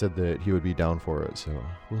he said that he would be down for it. So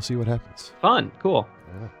we'll see what happens. Fun, cool.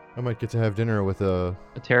 Yeah. I might get to have dinner with a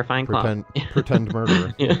terrifying clown. pretend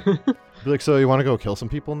murderer. Yeah. Be like, so you want to go kill some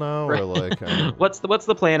people now, or like what's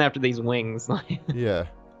the plan after these wings? Yeah.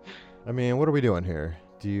 I mean, what are we doing here?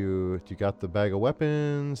 Do you got the bag of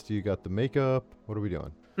weapons? Do you got the makeup? What are we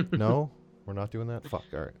doing? No? We're not doing that? Fuck,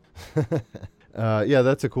 all right. Yeah,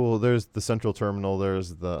 that's a cool... There's the Central Terminal.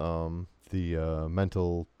 There's the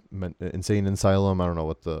insane asylum. I don't know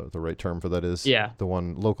what the right term for that is. Yeah. The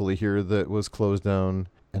one locally here that was closed down.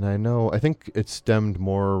 And I think it stemmed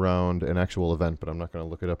more around an actual event, but I'm not going to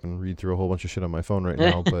look it up and read through a whole bunch of shit on my phone right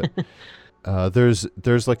now. But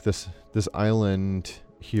there's like this island...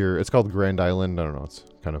 here. It's called Grand Island. I don't know. It's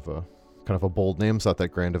kind of a bold name. It's not that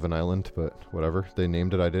grand of an island, but whatever. They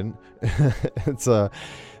named it. I didn't. It's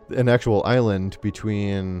an actual island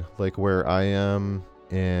between like where I am,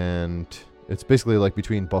 and it's basically like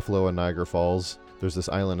between Buffalo and Niagara Falls. There's this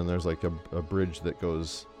island, and there's like a bridge that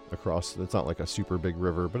goes across. It's not like a super big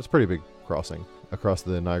river, but it's a pretty big crossing across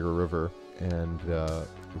the Niagara River. And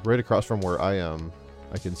right across from where I am,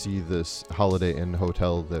 I can see this Holiday Inn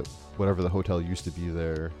hotel that whatever the hotel used to be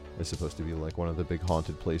there is supposed to be like one of the big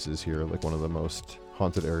haunted places here, like one of the most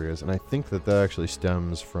haunted areas. And I think that actually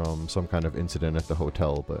stems from some kind of incident at the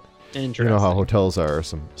hotel, but Interesting. you know how hotels are,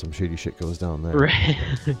 some shady shit goes down there. Right.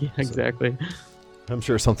 Yeah, exactly. I'm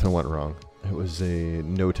sure something went wrong. It was a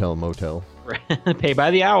no-tell motel. Right. Pay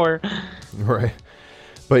by the hour. Right.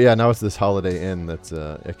 But yeah, now it's this Holiday Inn that's,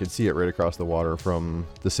 I can see it right across the water from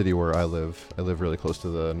the city where I live. I live really close to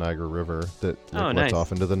the Niagara River that lets nice.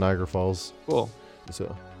 off into the Niagara Falls. Cool.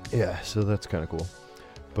 So, yeah, so that's kind of cool.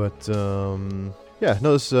 But, yeah,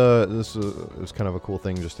 no, this was kind of a cool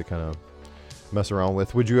thing just to kind of mess around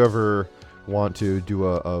with. Would you ever want to do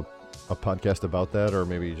a podcast about that, or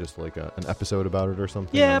maybe just like an episode about it or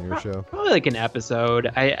something on your show? Probably like an episode.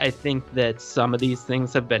 I think that some of these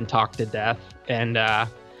things have been talked to death, and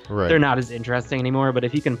Right. they're not as interesting anymore. But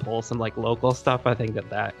if you can pull some like local stuff, I think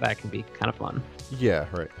that can be kind of fun. Yeah,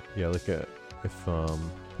 right. Yeah, like if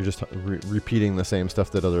you're just repeating the same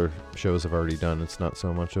stuff that other shows have already done, it's not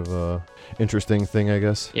so much of a interesting thing, I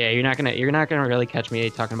guess. Yeah, you're not gonna really catch me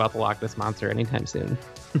talking about the Loch Ness Monster anytime soon.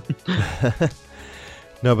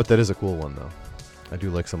 No, but that is a cool one, though. I do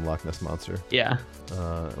like some Loch Ness Monster. Yeah.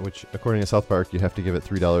 Which, according to South Park, you have to give it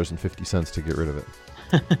 $3.50 to get rid of it.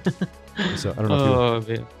 So I don't know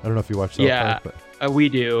if you watch South Park, but we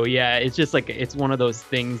do. Yeah, it's just like it's one of those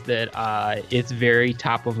things that it's very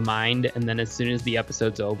top of mind, and then as soon as the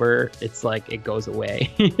episode's over, it's like it goes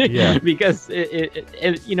away. Yeah. Because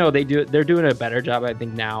it you know they're doing a better job, I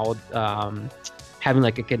think, now having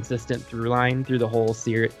like a consistent through line through the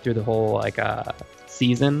whole like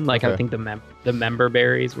season. Like Okay. I think the member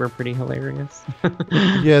berries were pretty hilarious.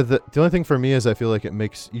 yeah, the only thing for me is I feel like it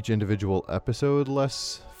makes each individual episode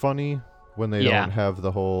less funny when they Yeah. don't have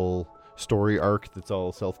the whole story arc that's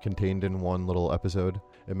all self-contained in one little episode.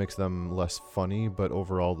 It makes them less funny, but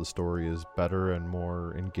overall the story is better and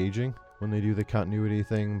more engaging when they do the continuity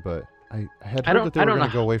thing. But I had heard that they were going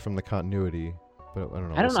to go away from the continuity, but I don't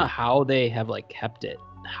know. I don't We'll know see. how they have like kept it,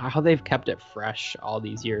 how they've kept it fresh all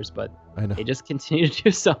these years, but I know. they just continue to do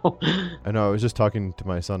so. I know. I was just talking to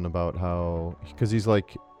my son about how, because he's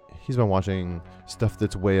been watching stuff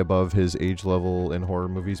that's way above his age level in horror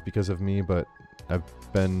movies because of me, but I've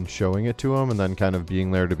been showing it to him and then kind of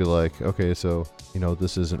being there to be like, okay, so,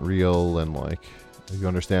 this isn't real, and like, you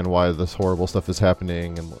understand why this horrible stuff is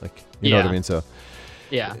happening, and like, you know what I mean? So,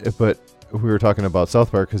 Yeah. but we were talking about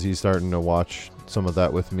South Park because he's starting to watch some of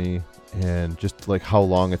that with me, and just like how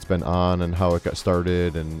long it's been on and how it got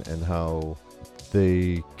started, and how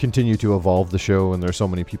they continue to evolve the show, and there's so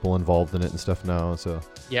many people involved in it and stuff now. So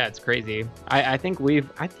Yeah, it's crazy. I think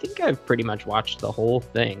I've pretty much watched the whole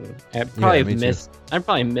thing. I've probably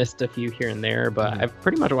missed a few here and there, but Mhm. I've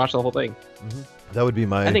pretty much watched the whole thing. that would be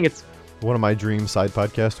I think it's one of my dream side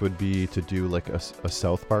podcasts would be to do like a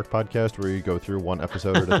South Park podcast where you go through one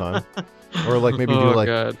episode at a time, or like maybe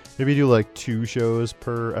do like 2 shows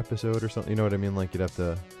per episode or something. You know what I mean? Like you'd have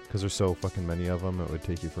to, because there's so fucking many of them, it would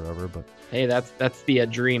take you forever. But hey, that's the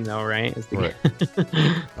dream though, right? Is the Right.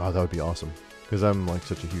 Oh, that would be awesome, because I'm like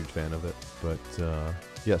such a huge fan of it. But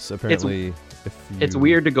yes, apparently It's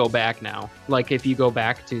weird to go back now. Like if you go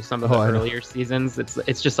back to some of the I know. earlier seasons,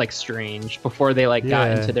 it's just like strange before they like got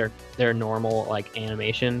Yeah. into their normal like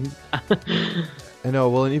animation. I know.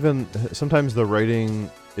 Well, and even sometimes the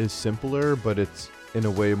writing is simpler, but it's in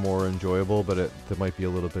a way more enjoyable. But there might be a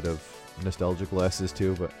little bit of nostalgic glasses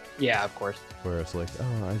too. But Yeah, of course. where it's like,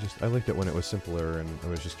 oh, I liked it when it was simpler, and it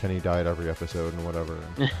was just Kenny died every episode and whatever.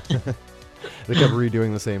 And they kept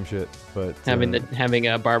redoing the same shit. But Having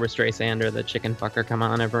a Barbara Streisand or the chicken fucker come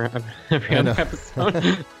on every I know. other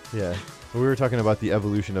episode. yeah. We were talking about the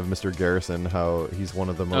evolution of Mr. Garrison, how he's one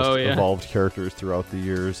of the most yeah. evolved characters throughout the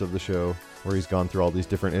years of the show, where he's gone through all these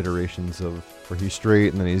different iterations of where he's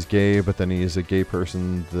straight and then he's gay, but then he's a gay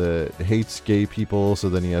person that hates gay people, so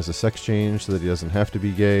then he has a sex change so that he doesn't have to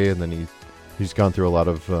be gay, and then he's gone through a lot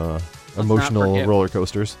of emotional roller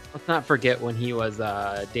coasters. Let's not forget when he was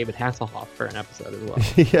David Hasselhoff for an episode as well.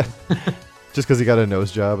 Yeah. Just because he got a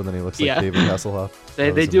nose job and then he looks like Yeah. David Hasselhoff.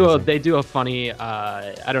 They That do was a amazing. they do a funny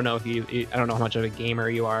I don't know how much of a gamer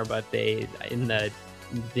you are, but they in the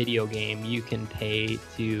video game you can pay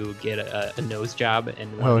to get a nose job,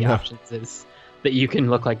 and one of the options is that you can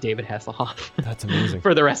look like David Hasselhoff. That's amazing.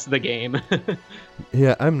 For the rest of the game.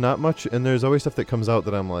 Yeah, I'm not much, and there's always stuff that comes out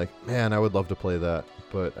that I'm like, man, I would love to play that,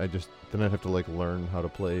 but then I'd have to like learn how to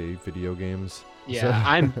play video games.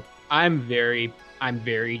 Yeah, So- I'm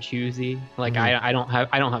very choosy. Like Mhm. I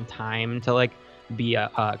don't have time to like be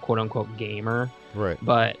a quote unquote gamer. Right.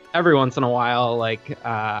 But every once in a while, like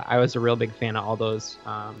I was a real big fan of all those,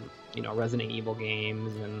 Resident Evil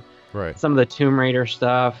games and Right. some of the Tomb Raider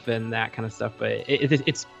stuff and that kind of stuff. But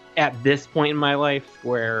it's at this point in my life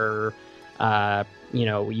where,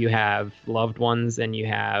 you have loved ones and you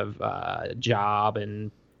have a job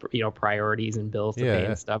and, priorities and bills to pay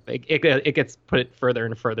and stuff. It gets put further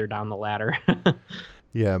and further down the ladder.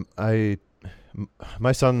 Yeah,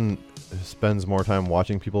 my son spends more time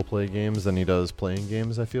watching people play games than he does playing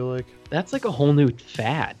games, I feel like. That's like a whole new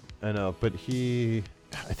fad. I know, but I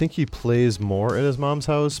think he plays more at his mom's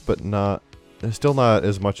house, but still not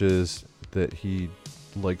as much as that he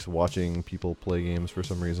likes watching people play games for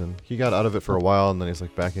some reason. He got out of it for a while, and then he's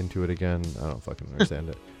like back into it again. I don't fucking understand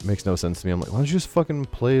it. It makes no sense to me. I'm like, why don't you just fucking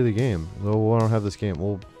play the game? Well, I don't have this game.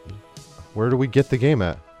 Well, where do we get the game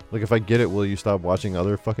at? Like, if I get it, will you stop watching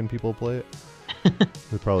other fucking people play it?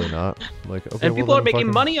 Probably not. Like, okay, And people are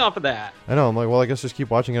making money off of that. I know. I'm like, well, I guess just keep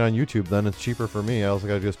watching it on YouTube. Then it's cheaper for me. I also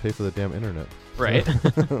got to just pay for the damn internet. Right.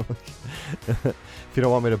 If you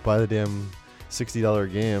don't want me to buy the damn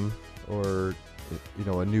 $60 game or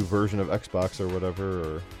a new version of Xbox or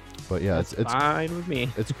whatever, but yeah, That's it's fine with me.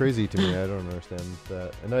 it's crazy to me. I don't understand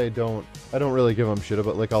that, and I don't really give him shit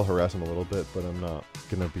about. Like, I'll harass him a little bit, but I'm not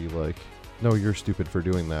gonna be like, no, you're stupid for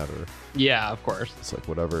doing that, or Yeah, of course. it's like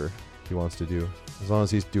whatever he wants to do, as long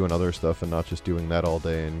as he's doing other stuff and not just doing that all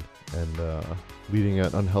day and leading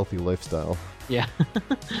an unhealthy lifestyle. Yeah.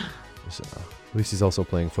 So, at least he's also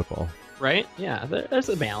playing football. Right? Yeah, there's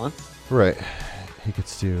a balance. Right. He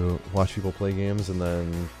gets to watch people play games and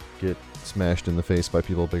then get smashed in the face by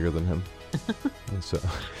people bigger than him. And so,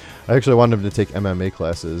 I actually wanted him to take MMA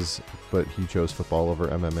classes, but he chose football over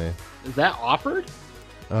MMA. Is that offered?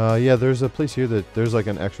 Yeah, there's a place here that there's like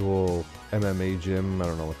an actual MMA gym. I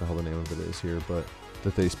don't know what the hell the name of it is here, but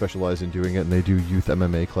that they specialize in doing it, and they do youth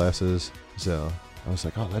MMA classes. So I was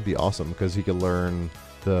like, oh, that'd be awesome, because he could learn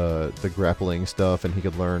the grappling stuff, and he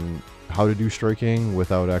could learn how to do striking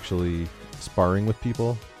without actually sparring with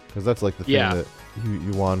people, because that's like the thing that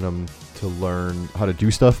you want them to learn how to do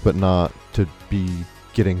stuff, but not to be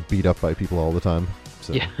getting beat up by people all the time.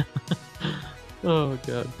 So. Yeah. Oh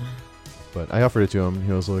god. But I offered it to him.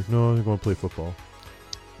 He was like, no, I want to play football.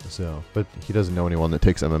 So, but he doesn't know anyone that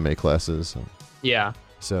takes MMA classes. Yeah.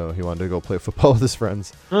 So he wanted to go play football with his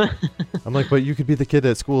friends. I'm like, but you could be the kid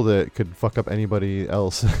at school that could fuck up anybody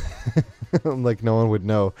else. I'm like, no one would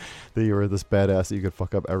know that you were this badass that you could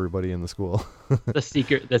fuck up everybody in the school. the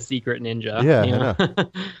secret ninja. Yeah, I know.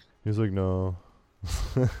 He was like, no.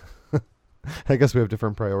 I guess we have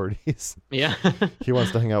different priorities. Yeah. He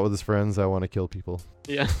wants to hang out with his friends. I want to kill people.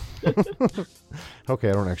 Yeah. Okay,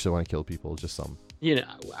 I don't actually want to kill people, just some.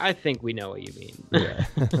 I think we know what you mean. Yeah.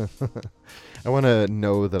 I want to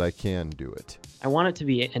know that I can do it. I want it to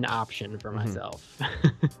be an option for myself.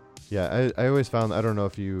 Yeah, I always found, I don't know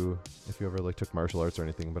if you ever like took martial arts or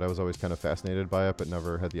anything, but I was always kind of fascinated by it, but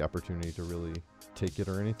never had the opportunity to really take it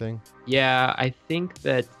or anything. Yeah, I think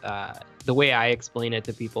that the way I explain it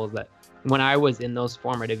to people is that when I was in those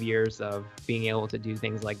formative years of being able to do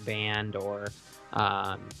things like band or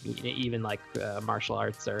even like martial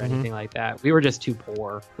arts or anything like that, we were just too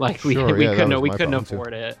poor. Like we couldn't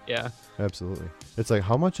afford it. Yeah, absolutely. It's like,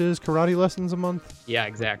 how much is karate lessons a month? Yeah,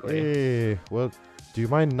 exactly. Hey, well, do you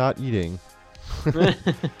mind not eating? Do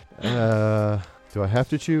I have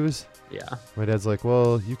to choose? Yeah. My dad's like,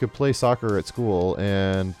 well, you could play soccer at school,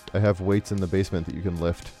 and I have weights in the basement that you can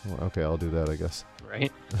lift. Well, okay, I'll do that, I guess.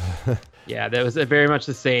 Right. Yeah, that was very much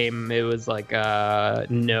the same. It was like,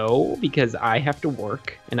 no, because I have to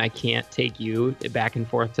work and I can't take you back and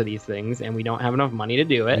forth to these things, and we don't have enough money to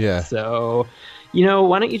do it. Yeah. So,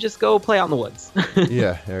 why don't you just go play out in the woods?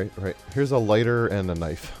 Yeah, right. Here's a lighter and a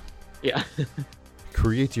knife. Yeah.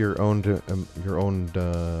 Create your own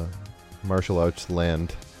martial arts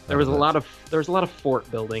land. There was a lot of fort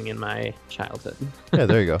building in my childhood. Yeah,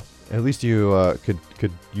 there you go. At least you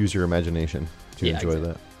could use your imagination to enjoy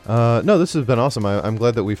exactly. that. No, this has been awesome. I'm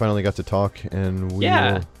glad that we finally got to talk, and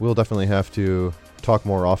we'll definitely have to talk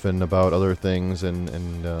more often about other things,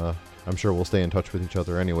 and I'm sure we'll stay in touch with each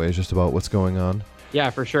other anyways, just about what's going on. Yeah,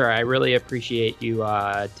 for sure. I really appreciate you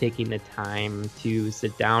taking the time to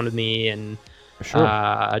sit down with me and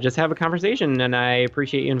just have a conversation, and I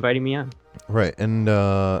appreciate you inviting me on. Right, and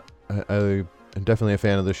I'm definitely a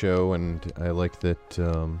fan of the show, and I like that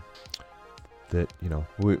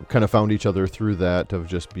we kind of found each other through that, of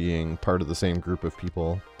just being part of the same group of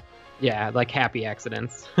people. Yeah, like happy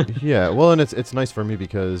accidents. Yeah, well, and it's nice for me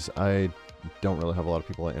because I don't really have a lot of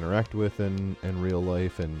people I interact with in real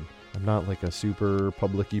life, and I'm not like a super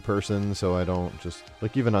public-y person, so I don't just,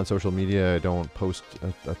 like, even on social media, I don't post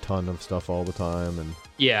a ton of stuff all the time, and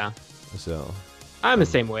Yeah. so. I'm the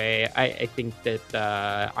same way. I think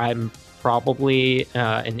that I'm probably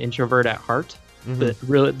an introvert at heart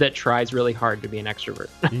that tries really hard to be an extrovert.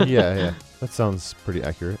 Yeah, that sounds pretty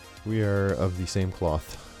accurate. We are of the same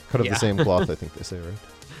cloth. Cut of the same cloth, I think they say, right?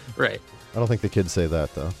 Right. I don't think the kids say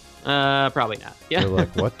that, though. Probably not. Yeah. They're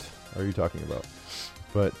like, what are you talking about?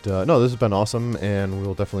 But no, this has been awesome, and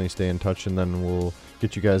we'll definitely stay in touch, and then we'll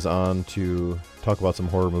get you guys on to talk about some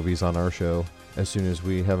horror movies on our show as soon as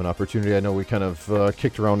we have an opportunity. I know we kind of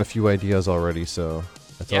kicked around a few ideas already, so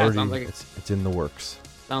it's already sounds like it's in the works.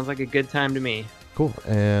 Sounds like a good time to me. Cool,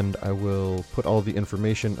 and I will put all the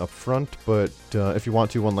information up front, but if you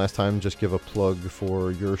want to, one last time, just give a plug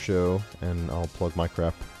for your show, and I'll plug my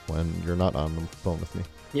crap when you're not on the phone with me.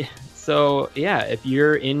 Yeah. So yeah, if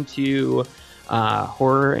you're into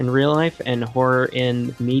horror in real life and horror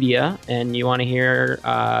in media, and you want to hear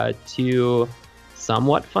two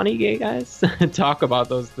somewhat funny gay guys talk about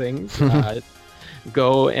those things,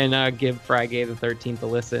 go and give Friday the 13th a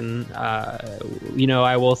listen.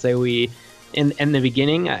 I will say in the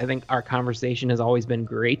beginning, I think our conversation has always been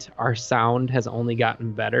great. Our sound has only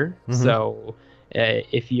gotten better. So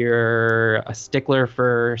if you're a stickler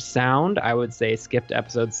for sound, I would say skip to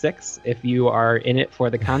episode 6. If you are in it for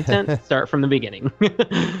the content, start from the beginning.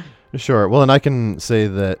 Sure. Well, and I can say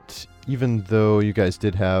that even though you guys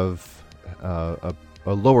did have a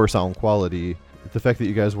lower sound quality, the fact that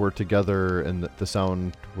you guys were together and that the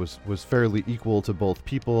sound was fairly equal to both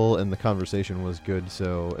people and the conversation was good.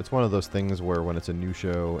 So it's one of those things where when it's a new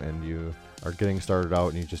show and you are getting started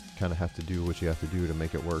out and you just kind of have to do what you have to do to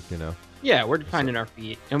make it work, Yeah, we're finding our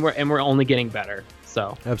feet, and we're only getting better.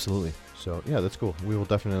 So absolutely. So yeah, that's cool. We will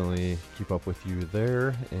definitely keep up with you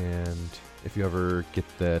there, and if you ever get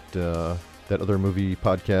that other movie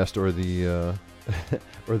podcast or the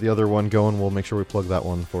or the other one going, we'll make sure we plug that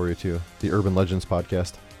one for you too. The Urban Legends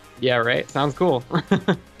podcast. yeah, right. Sounds cool.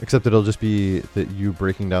 Except it'll just be that you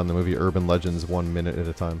breaking down the movie Urban Legends 1 minute at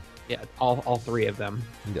a time. Yeah, all 3 of them.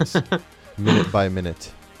 Yes. Minute by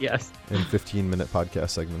minute. Yes. In 15-minute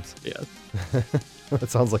podcast segments. Yes. That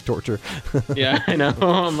sounds like torture. Yeah, I know.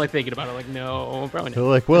 I'm like thinking about it. Like, no, probably They're not.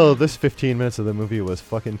 like, well, this 15 minutes of the movie was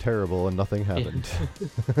fucking terrible and nothing happened.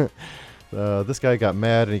 This guy got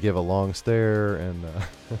mad and he gave a long stare, and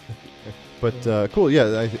but cool. Yeah,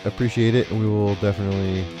 I appreciate it, and we will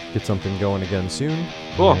definitely get something going again soon.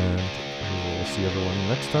 Cool. And we will see everyone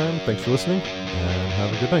next time. Thanks for listening, and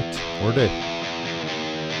have a good night or day.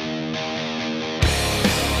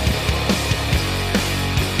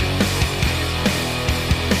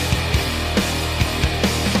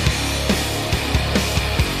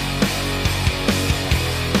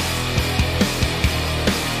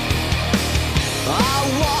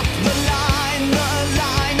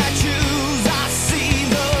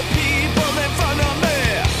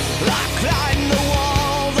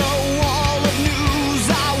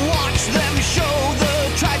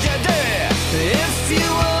 If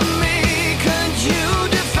you